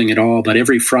self-serving at all, but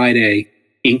every Friday,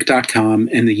 Inc.com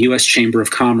and the U.S. Chamber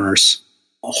of Commerce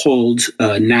hold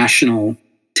a national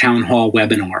town hall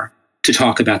webinar to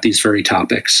talk about these very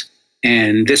topics.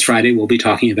 And this Friday, we'll be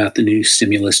talking about the new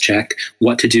stimulus check,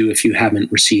 what to do if you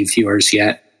haven't received yours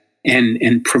yet,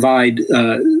 and provide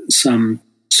some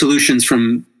solutions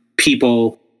from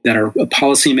people that are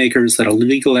policymakers, that are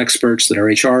legal experts, that are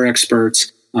HR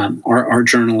experts, are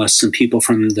journalists and people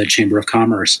from the Chamber of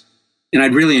Commerce. And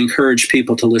I'd really encourage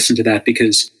people to listen to that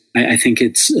because I think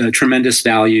it's a tremendous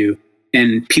value.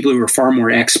 And people who are far more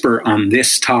expert on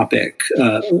this topic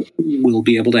will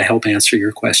be able to help answer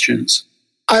your questions.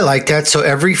 I like that. So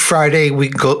every Friday we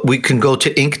can go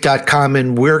to Inc.com,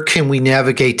 and where can we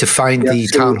navigate to find the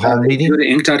town hall meeting? Go to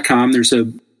Inc.com. There's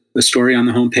a story on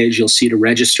the homepage. You'll see to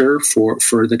register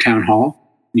for the town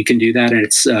hall. You can do that, and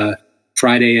it's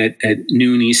Friday at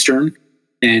noon Eastern,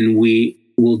 and we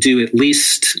will do at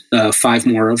least 5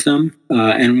 more of them,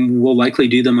 and we'll likely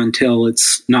do them until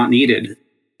it's not needed.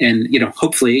 And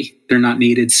hopefully they're not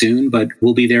needed soon, but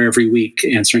we'll be there every week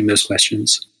answering those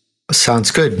questions.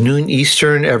 Sounds good. Noon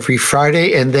Eastern every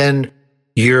Friday. And then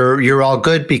you're all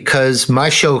good because my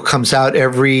show comes out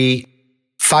every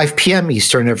 5 p.m.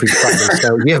 Eastern every Friday.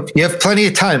 So you have plenty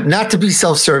of time not to be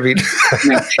self-serving.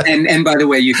 Yeah. And by the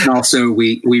way, you can also,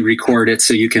 we record it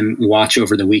so you can watch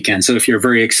over the weekend. So if you're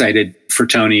very excited for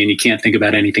Tony and you can't think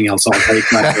about anything else all day,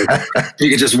 you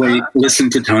can just wait, listen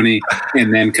to Tony,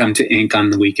 and then come to Inc. on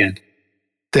the weekend.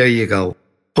 There you go.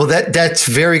 Well, that's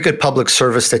very good public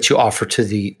service that you offer to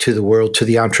the world, to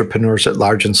the entrepreneurs at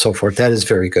large and so forth. That is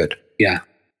very good. Yeah.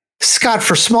 Scott,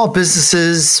 for small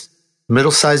businesses,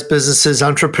 middle-sized businesses,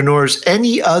 entrepreneurs,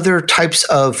 any other types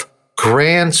of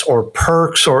grants or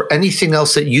perks or anything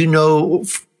else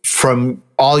that from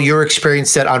all your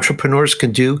experience that entrepreneurs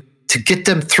can do to get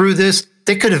them through this?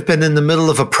 They could have been in the middle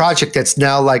of a project that's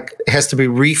now has to be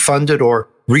refunded or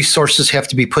resources have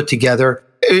to be put together.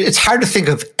 It's hard to think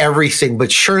of everything,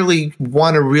 but surely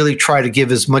want to really try to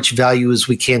give as much value as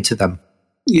we can to them.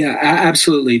 Yeah,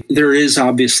 absolutely. There is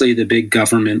obviously the big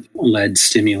government-led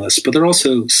stimulus, but there are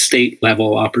also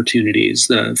state-level opportunities,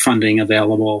 the funding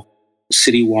available,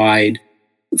 citywide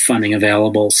funding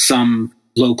available. Some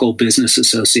local business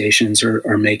associations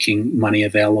are making money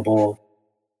available.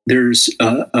 There's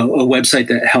a website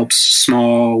that helps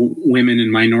small women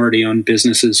and minority-owned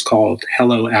businesses called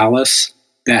Hello Alice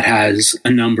that has a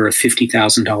number of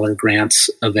 $50,000 grants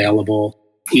available.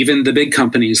 Even the big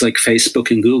companies like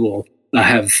Facebook and Google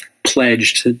have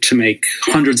pledged to make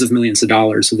hundreds of millions of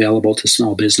dollars available to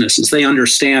small businesses. They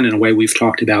understand, in a way we've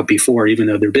talked about before, even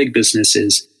though they're big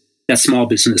businesses, that small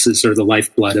businesses are the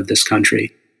lifeblood of this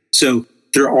country. So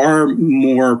there are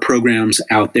more programs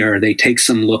out there. They take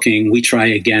some looking. We try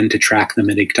again to track them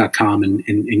at Inc.com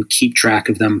and keep track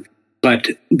of them. But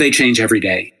they change every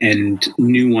day, and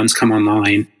new ones come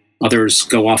online. Others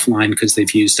go offline because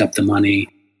they've used up the money.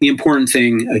 The important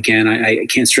thing, again, I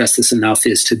can't stress this enough,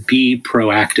 is to be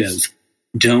proactive.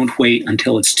 Don't wait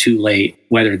until it's too late,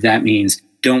 whether that means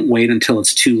don't wait until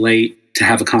it's too late to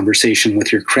have a conversation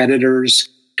with your creditors.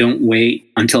 Don't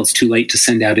wait until it's too late to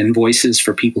send out invoices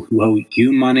for people who owe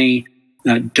you money.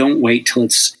 Don't wait till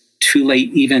it's too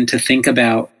late even to think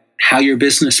about how your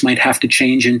business might have to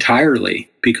change entirely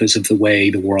because of the way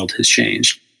the world has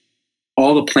changed.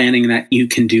 All the planning that you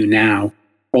can do now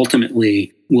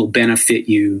ultimately will benefit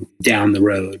you down the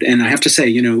road. And I have to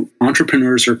say,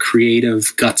 entrepreneurs are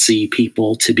creative, gutsy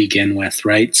people to begin with,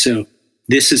 right? So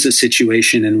this is a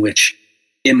situation in which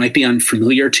it might be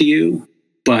unfamiliar to you,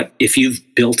 but if you've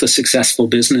built a successful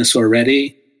business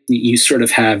already, you sort of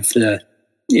have the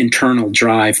internal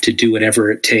drive to do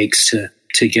whatever it takes to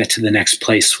get to the next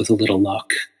place with a little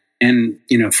luck. And,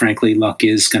 frankly, luck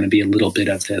is going to be a little bit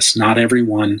of this. Not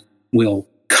everyone will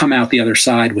come out the other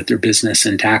side with their business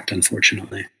intact,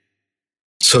 unfortunately.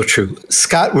 So true.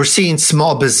 Scott, we're seeing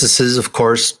small businesses, of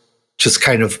course, just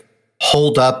kind of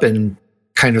hold up and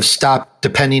kind of stop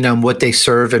depending on what they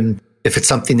serve and if it's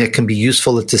something that can be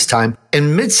useful at this time.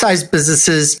 And mid-sized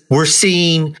businesses, we're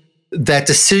seeing that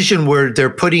decision where they're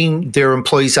putting their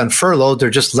employees on furlough, they're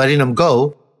just letting them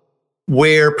go,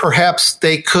 where perhaps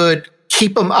they could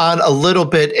keep them on a little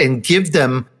bit and give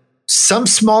them some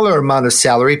smaller amount of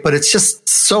salary, but it's just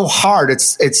so hard.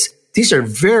 These are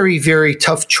very, very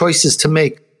tough choices to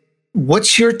make.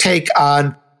 What's your take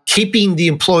on keeping the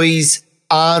employees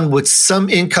on with some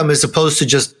income as opposed to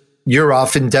just you're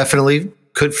off indefinitely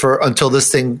until this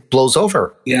thing blows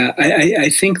over? Yeah, I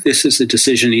think this is a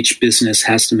decision each business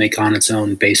has to make on its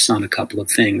own based on a couple of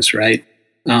things, right?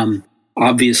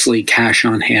 Obviously, cash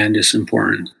on hand is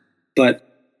important, but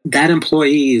that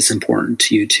employee is important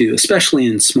to you too, especially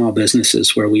in small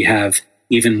businesses where we have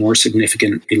even more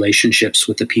significant relationships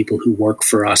with the people who work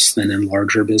for us than in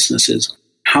larger businesses.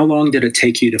 How long did it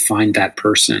take you to find that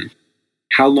person?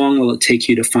 How long will it take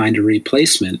you to find a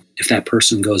replacement if that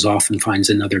person goes off and finds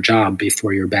another job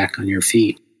before you're back on your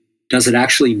feet? Does it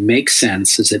actually make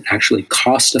sense? Is it actually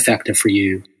cost effective for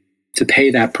you to pay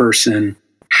that person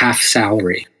half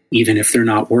salary, even if they're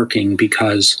not working,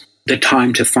 because the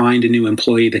time to find a new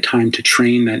employee, the time to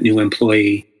train that new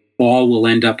employee, all will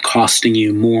end up costing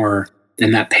you more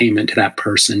than that payment to that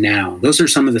person now? Those are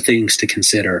some of the things to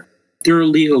consider. There are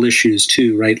legal issues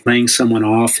too, right? Laying someone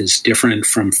off is different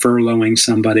from furloughing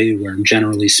somebody, where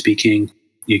generally speaking,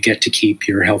 you get to keep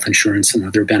your health insurance and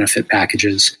other benefit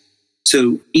packages.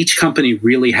 So each company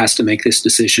really has to make this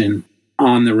decision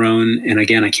on their own. And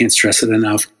again, I can't stress it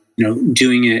enough,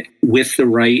 doing it with the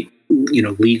right,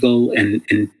 legal and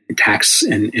tax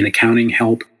and accounting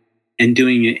help, and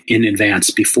doing it in advance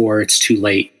before it's too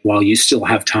late while you still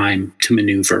have time to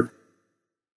maneuver.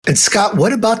 And Scott,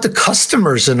 what about the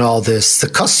customers in all this? The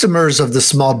customers of the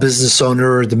small business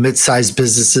owner or the mid-sized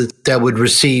businesses that would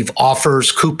receive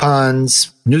offers,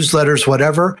 coupons, newsletters,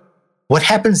 whatever. What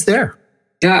happens there?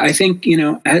 Yeah, I think,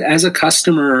 as a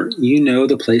customer,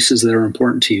 the places that are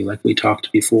important to you, like we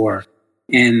talked before.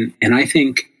 And I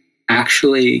think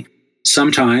actually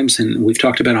sometimes, and we've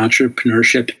talked about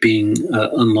entrepreneurship being a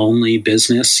lonely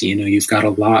business, you've got a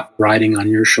lot riding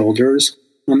on your shoulders.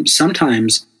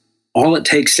 Sometimes all it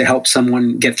takes to help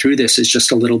someone get through this is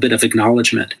just a little bit of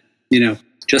acknowledgement.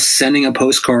 Just sending a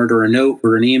postcard or a note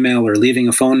or an email or leaving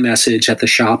a phone message at the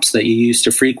shops that you used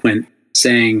to frequent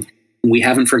saying, we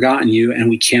haven't forgotten you and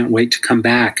we can't wait to come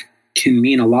back, can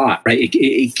mean a lot, right?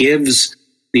 It gives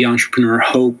the entrepreneur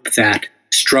hope that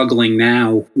struggling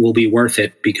now will be worth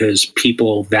it because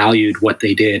people valued what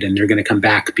they did and they're going to come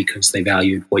back because they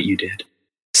valued what you did.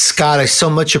 Scott, I so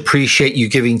much appreciate you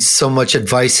giving so much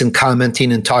advice and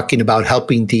commenting and talking about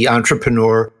helping the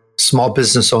entrepreneur, small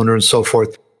business owner, and so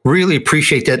forth. Really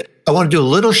appreciate that. I want to do a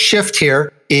little shift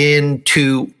here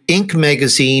into Inc.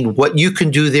 magazine. What you can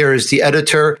do there as the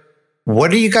editor.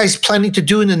 What are you guys planning to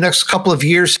do in the next couple of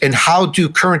years, and how do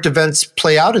current events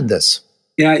play out in this?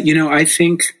 Yeah, I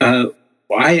think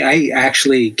I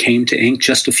actually came to Inc.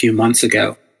 just a few months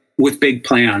ago with big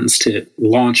plans to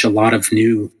launch a lot of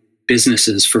new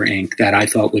businesses for Inc. that I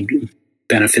thought would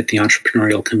benefit the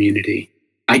entrepreneurial community.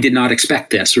 I did not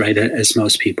expect this, right, as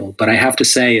most people, but I have to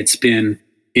say it's been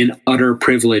an utter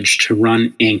privilege to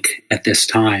run Inc. at this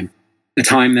time, a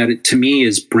time that to me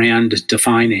is brand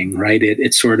defining, right?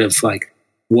 It's sort of like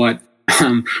what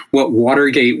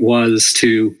Watergate was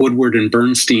to Woodward and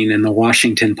Bernstein and the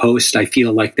Washington Post. I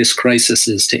feel like this crisis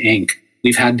is to Inc.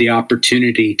 We've had the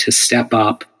opportunity to step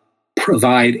up,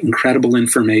 provide incredible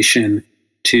information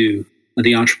to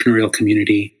the entrepreneurial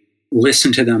community,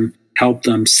 listen to them, help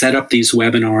them, set up these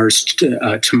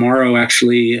webinars. Tomorrow,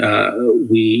 actually,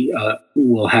 we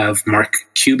will have Mark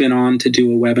Cuban on to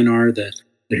do a webinar,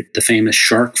 the famous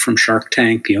shark from Shark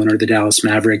Tank, the owner of the Dallas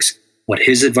Mavericks. What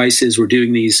his advice is, we're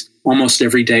doing these almost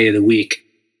every day of the week,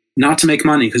 not to make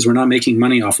money because we're not making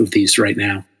money off of these right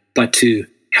now, but to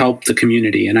help the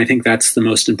community. And I think that's the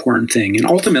most important thing. And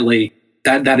ultimately,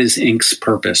 that is Inc.'s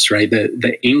purpose, right?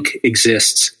 The Inc.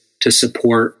 exists to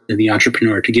support the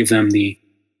entrepreneur, to give them the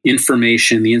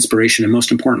information, the inspiration, and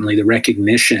most importantly, the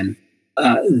recognition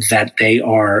that they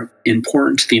are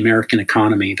important to the American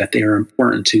economy, that they are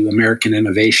important to American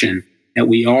innovation, that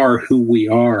we are who we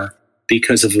are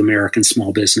because of American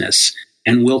small business.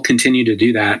 And we'll continue to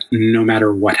do that no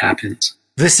matter what happens.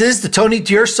 This is the Tony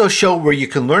D'Urso Show, where you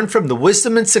can learn from the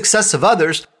wisdom and success of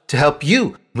others to help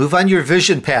you move on your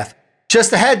vision path.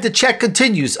 Just ahead, the chat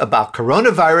continues about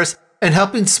coronavirus and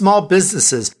helping small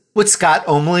businesses with Scott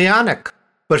Omelianuk.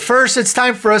 But first, it's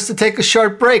time for us to take a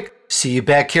short break. See you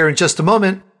back here in just a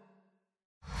moment.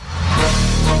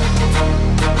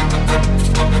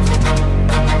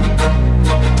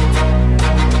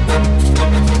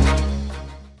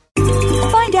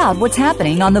 Find out what's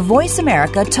happening on the Voice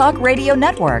America Talk Radio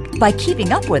Network by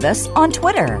keeping up with us on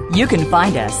Twitter. You can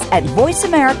find us at Voice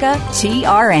America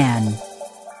TRN.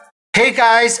 Hey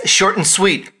guys, short and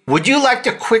sweet. Would you like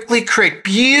to quickly create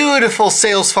beautiful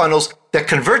sales funnels that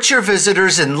convert your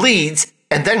visitors and leads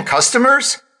and then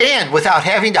customers? And without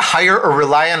having to hire or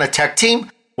rely on a tech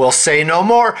team? Well, say no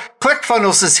more.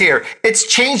 ClickFunnels is here. It's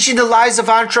changing the lives of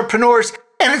entrepreneurs,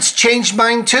 and it's changed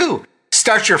mine too.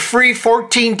 Start your free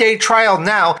 14-day trial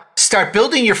now. Start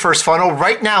building your first funnel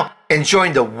right now and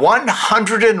join the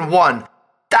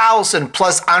 101,000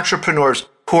 plus entrepreneurs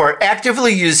who are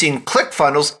actively using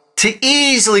ClickFunnels to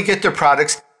easily get their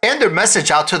products and their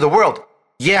message out to the world.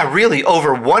 Yeah, really,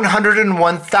 over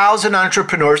 101,000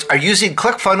 entrepreneurs are using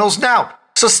ClickFunnels now.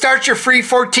 So start your free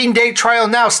 14-day trial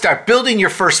now. Start building your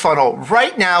first funnel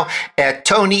right now at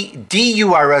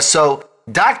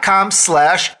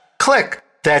TonyDURSO.com/click.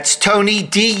 That's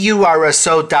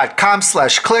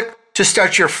TonyDURSO.com/click to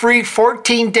start your free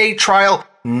 14-day trial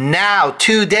now,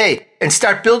 today, and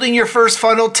start building your first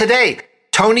funnel today.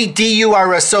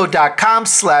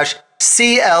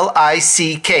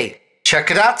 TonyDURSO.com/CLICK.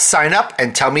 Check it out, sign up,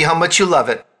 and tell me how much you love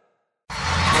it.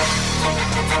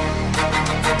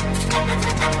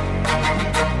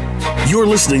 You're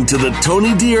listening to the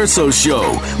Tony D'Urso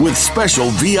Show with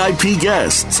special VIP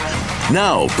guests.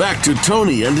 Now, back to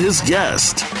Tony and his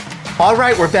guest. All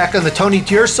right, we're back on the Tony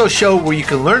D'Urso Show, where you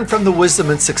can learn from the wisdom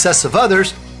and success of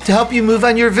others to help you move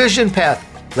on your vision path.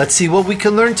 Let's see what we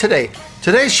can learn today.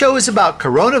 Today's show is about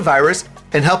coronavirus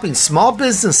and helping small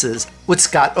businesses with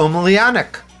Scott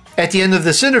Omelianuk. At the end of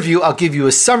this interview, I'll give you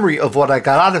a summary of what I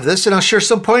got out of this, and I'll share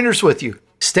some pointers with you.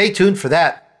 Stay tuned for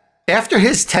that. After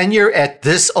his tenure at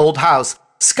This Old House,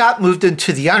 Scott moved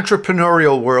into the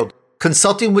entrepreneurial world,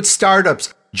 consulting with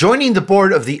startups, joining the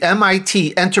board of the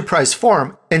MIT Enterprise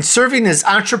Forum, and serving as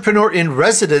entrepreneur in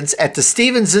residence at the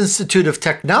Stevens Institute of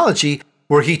Technology,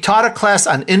 where he taught a class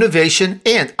on innovation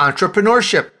and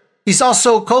entrepreneurship. He's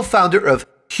also co-founder of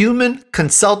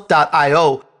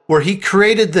HumanConsult.io, where he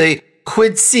created the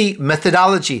Quid-C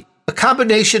methodology, a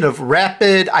combination of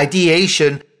rapid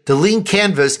ideation, the lean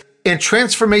canvas, and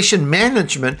transformation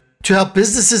management to help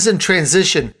businesses in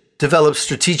transition develop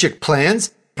strategic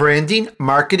plans, branding,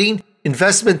 marketing,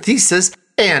 investment thesis,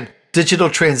 and digital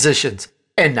transitions.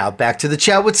 And now back to the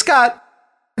chat with Scott.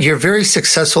 You're very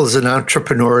successful as an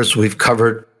entrepreneur, as we've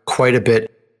covered quite a bit.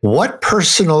 What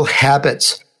personal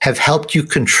habits have helped you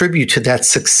contribute to that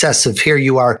success of here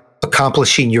you are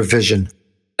accomplishing your vision?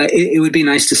 It would be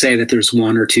nice to say that there's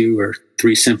one or two or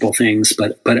three simple things,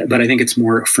 but I think it's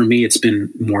more, for me, it's been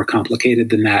more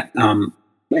complicated than that. And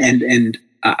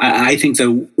I think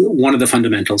though one of the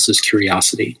fundamentals is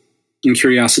curiosity, and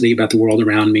curiosity about the world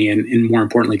around me, and more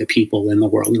importantly, the people in the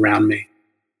world around me.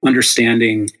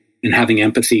 Understanding and having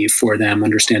empathy for them,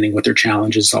 understanding what their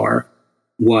challenges are,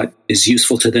 what is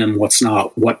useful to them, what's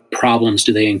not, what problems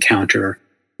do they encounter,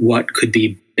 what could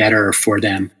be better for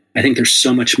them. I think there's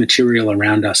so much material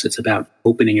around us. It's about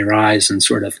opening your eyes and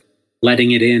sort of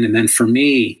letting it in. And then for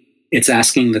me, it's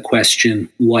asking the question,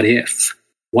 what if?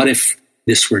 What if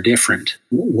this were different?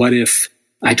 What if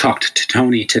I talked to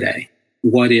Tony today?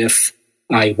 What if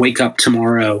I wake up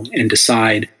tomorrow and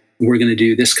decide we're going to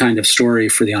do this kind of story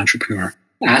for the entrepreneur?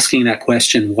 Asking that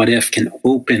question, what if, can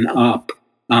open up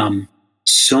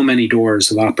so many doors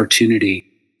of opportunity.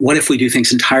 What if we do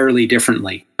things entirely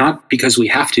differently? Not because we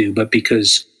have to, but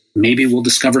because maybe we'll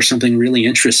discover something really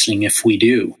interesting if we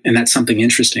do. And that something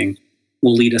interesting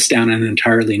will lead us down an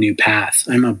entirely new path.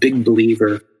 I'm a big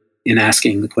believer in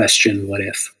asking the question, what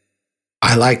if?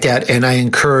 I like that. And I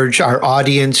encourage our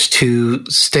audience to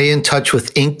stay in touch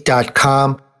with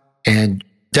Inc.com and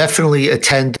definitely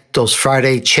attend those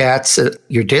Friday chats,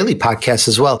 your daily podcasts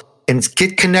as well, and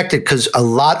get connected, because a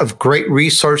lot of great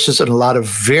resources and a lot of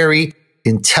very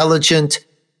intelligent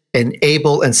and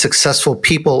able and successful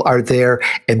people are there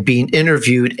and being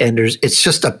interviewed. And it's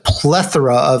just a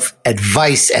plethora of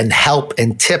advice and help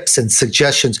and tips and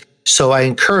suggestions. So I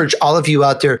encourage all of you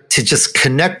out there to just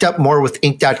connect up more with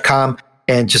Inc.com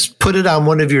and just put it on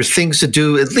one of your things to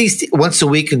do at least once a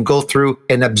week and go through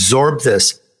and absorb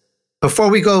this. Before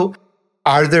we go,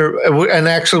 and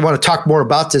I actually want to talk more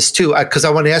about this too, because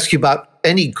I want to ask you about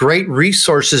any great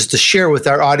resources to share with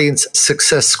our Audience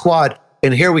Success Squad.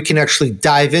 And here we can actually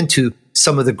dive into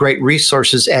some of the great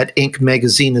resources at Inc.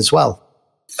 magazine as well.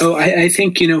 Oh, I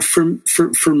think,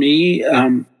 for me,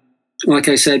 like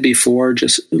I said before,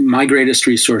 just my greatest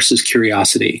resource is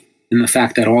curiosity, and the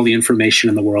fact that all the information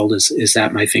in the world is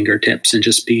at my fingertips, and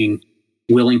just being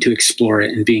willing to explore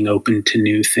it and being open to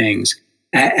new things.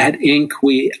 At Inc.,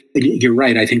 you're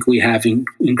right. I think we have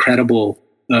incredible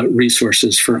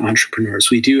resources for entrepreneurs.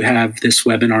 We do have this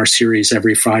webinar series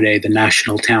every Friday, the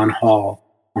National Town Hall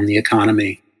on the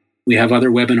economy. We have other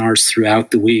webinars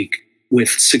throughout the week with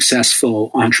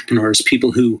successful entrepreneurs,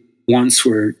 people who once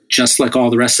were just like all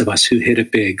the rest of us who hit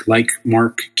it big, like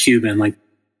Mark Cuban, like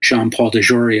Jean-Paul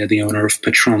DeJoria, the owner of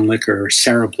Patron Liquor,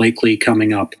 Sarah Blakely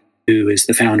coming up, who is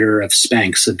the founder of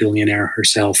Spanx, a billionaire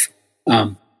herself.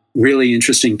 Really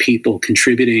interesting people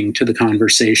contributing to the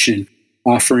conversation,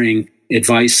 offering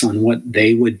advice on what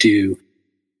they would do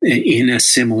in a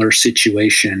similar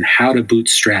situation, how to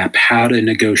bootstrap, how to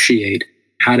negotiate,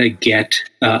 how to get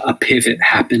a pivot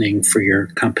happening for your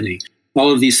company.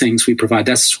 All of these things we provide.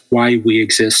 That's why we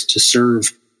exist, to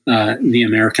serve the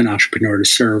American entrepreneur, to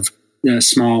serve the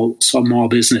small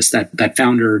business, that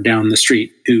founder down the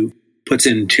street who puts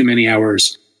in too many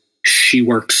hours. She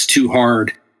works too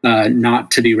hard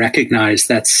not to be recognized.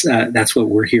 That's what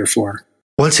we're here for.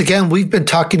 Once again, we've been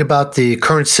talking about the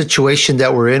current situation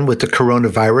that we're in with the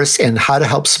coronavirus and how to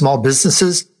help small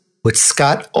businesses with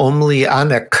Scott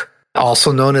Omelianuk,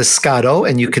 also known as Scott O,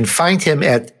 and you can find him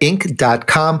at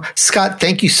Inc.com. Scott,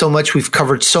 thank you so much. We've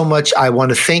covered so much. I want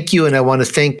to thank you, and I want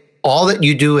to thank all that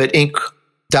you do at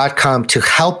Inc.com to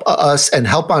help us and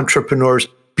help entrepreneurs,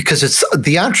 because it's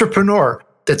the entrepreneur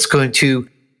that's going to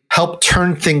help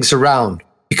turn things around,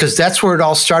 because that's where it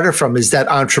all started from, is that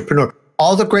entrepreneur.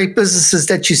 All the great businesses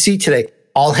that you see today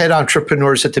all had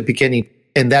entrepreneurs at the beginning.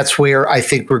 And that's where I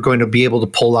think we're going to be able to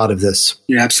pull out of this.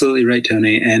 You're absolutely right,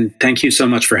 Tony. And thank you so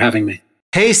much for having me.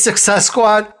 Hey, Success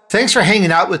Squad. Thanks for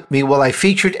hanging out with me while I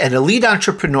featured an elite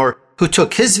entrepreneur who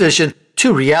took his vision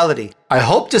to reality. I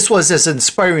hope this was as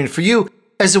inspiring for you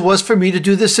as it was for me to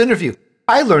do this interview.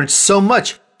 I learned so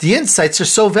much. The insights are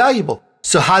so valuable.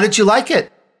 So how did you like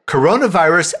it?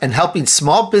 Coronavirus and helping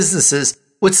small businesses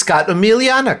with Scott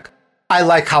Omelianuk. I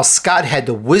like how Scott had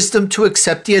the wisdom to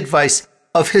accept the advice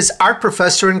of his art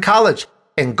professor in college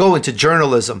and go into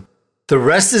journalism. The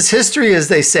rest is history, as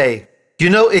they say. You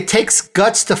know, it takes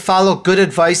guts to follow good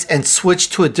advice and switch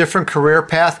to a different career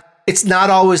path. It's not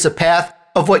always a path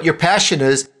of what your passion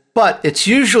is, but it's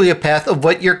usually a path of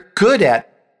what you're good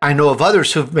at. I know of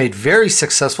others who've made very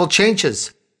successful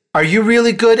changes. Are you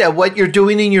really good at what you're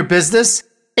doing in your business?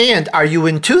 And are you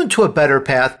in tune to a better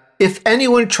path if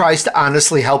anyone tries to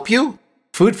honestly help you?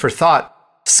 Food for thought.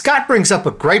 Scott brings up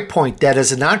a great point that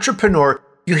as an entrepreneur,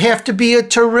 you have to be a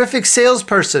terrific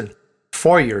salesperson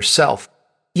for yourself.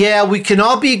 Yeah, we can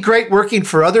all be great working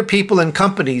for other people and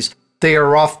companies. They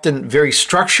are often very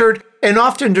structured, and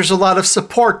often there's a lot of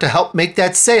support to help make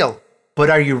that sale. But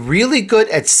are you really good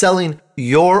at selling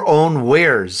your own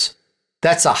wares?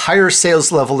 That's a higher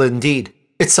sales level indeed.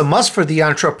 It's a must for the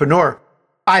entrepreneur.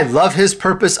 I love his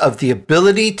purpose of the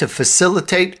ability to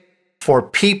facilitate for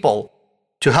people,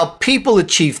 to help people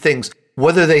achieve things,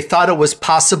 whether they thought it was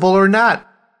possible or not.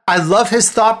 I love his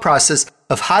thought process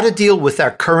of how to deal with our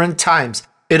current times.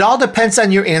 It all depends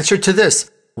on your answer to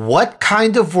this. What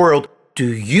kind of world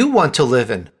do you want to live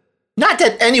in? Not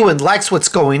that anyone likes what's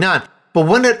going on, but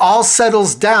when it all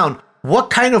settles down, what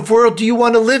kind of world do you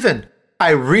want to live in?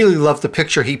 I really love the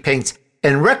picture he paints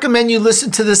and recommend you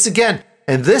listen to this again.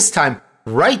 And this time,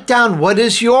 write down what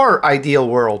is your ideal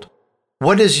world.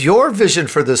 What is your vision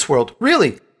for this world?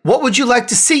 Really, what would you like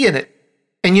to see in it?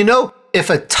 And you know,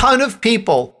 if a ton of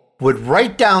people would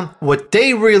write down what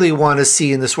they really want to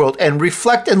see in this world and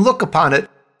reflect and look upon it,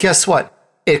 guess what?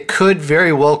 It could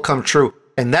very well come true.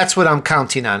 And that's what I'm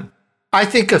counting on. I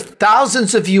think if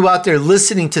thousands of you out there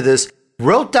listening to this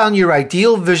wrote down your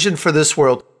ideal vision for this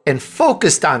world and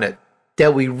focused on it,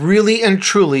 that we really and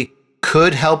truly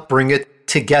could help bring it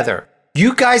together.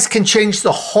 You guys can change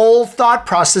the whole thought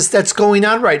process that's going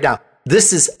on right now.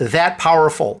 This is that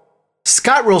powerful.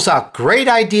 Scott rolls out great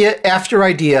idea after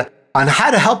idea on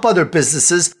how to help other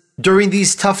businesses during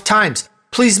these tough times.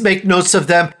 Please make notes of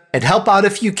them and help out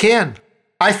if you can.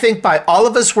 I think by all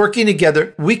of us working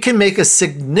together, we can make a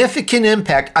significant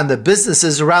impact on the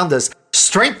businesses around us,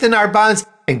 strengthen our bonds,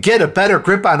 and get a better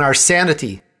grip on our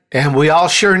sanity. And we all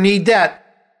sure need that.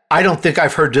 I don't think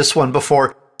I've heard this one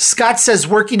before. Scott says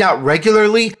working out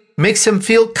regularly makes him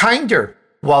feel kinder.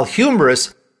 While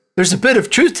humorous, there's a bit of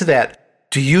truth to that.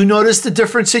 Do you notice the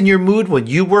difference in your mood when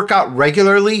you work out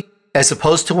regularly as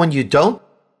opposed to when you don't?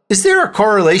 Is there a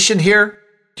correlation here?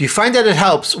 Do you find that it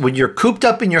helps when you're cooped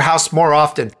up in your house more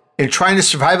often and trying to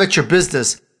survive at your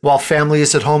business while family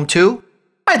is at home too?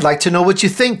 I'd like to know what you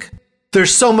think.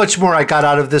 There's so much more I got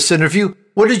out of this interview.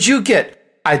 What did you get?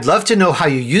 I'd love to know how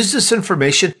you use this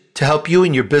information to help you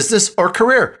in your business or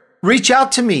career. Reach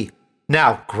out to me.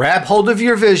 Now, grab hold of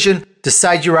your vision,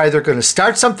 decide you're either going to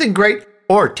start something great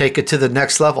or take it to the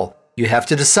next level. You have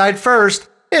to decide first.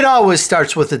 it always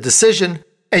starts with a decision,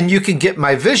 and you can get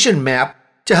my vision map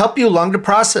to help you along the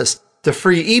process. The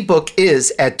free ebook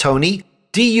is at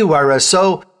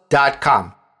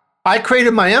TonyDurso.com. I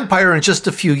created my empire in just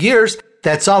a few years.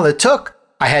 That's all it took.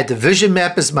 I had the vision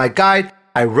map as my guide.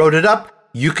 I wrote it up.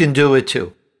 You can do it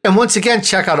too. And once again,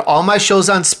 check out all my shows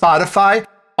on Spotify,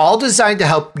 all designed to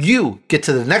help you get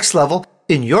to the next level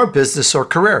in your business or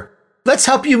career. Let's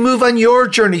help you move on your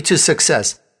journey to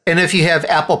success. And if you have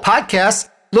Apple Podcasts,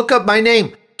 look up my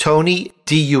name, Tony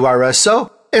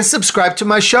Durso, and subscribe to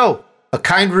my show. A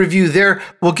kind review there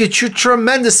will get you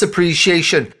tremendous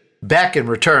appreciation back in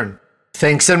return.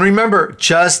 Thanks, and remember,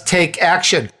 just take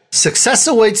action. Success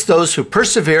awaits those who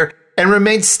persevere and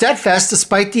remain steadfast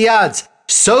despite the odds.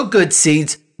 Sow good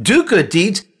seeds, do good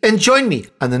deeds, and join me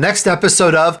on the next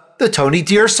episode of The Tony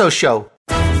Durso Show.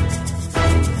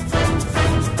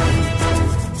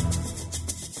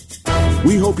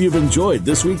 We hope you've enjoyed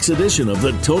this week's edition of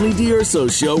The Tony Durso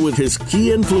Show with his key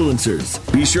influencers.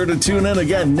 Be sure to tune in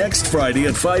again next Friday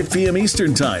at 5 p.m.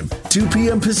 Eastern Time, 2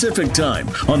 p.m. Pacific Time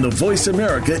on the Voice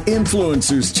America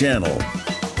Influencers channel.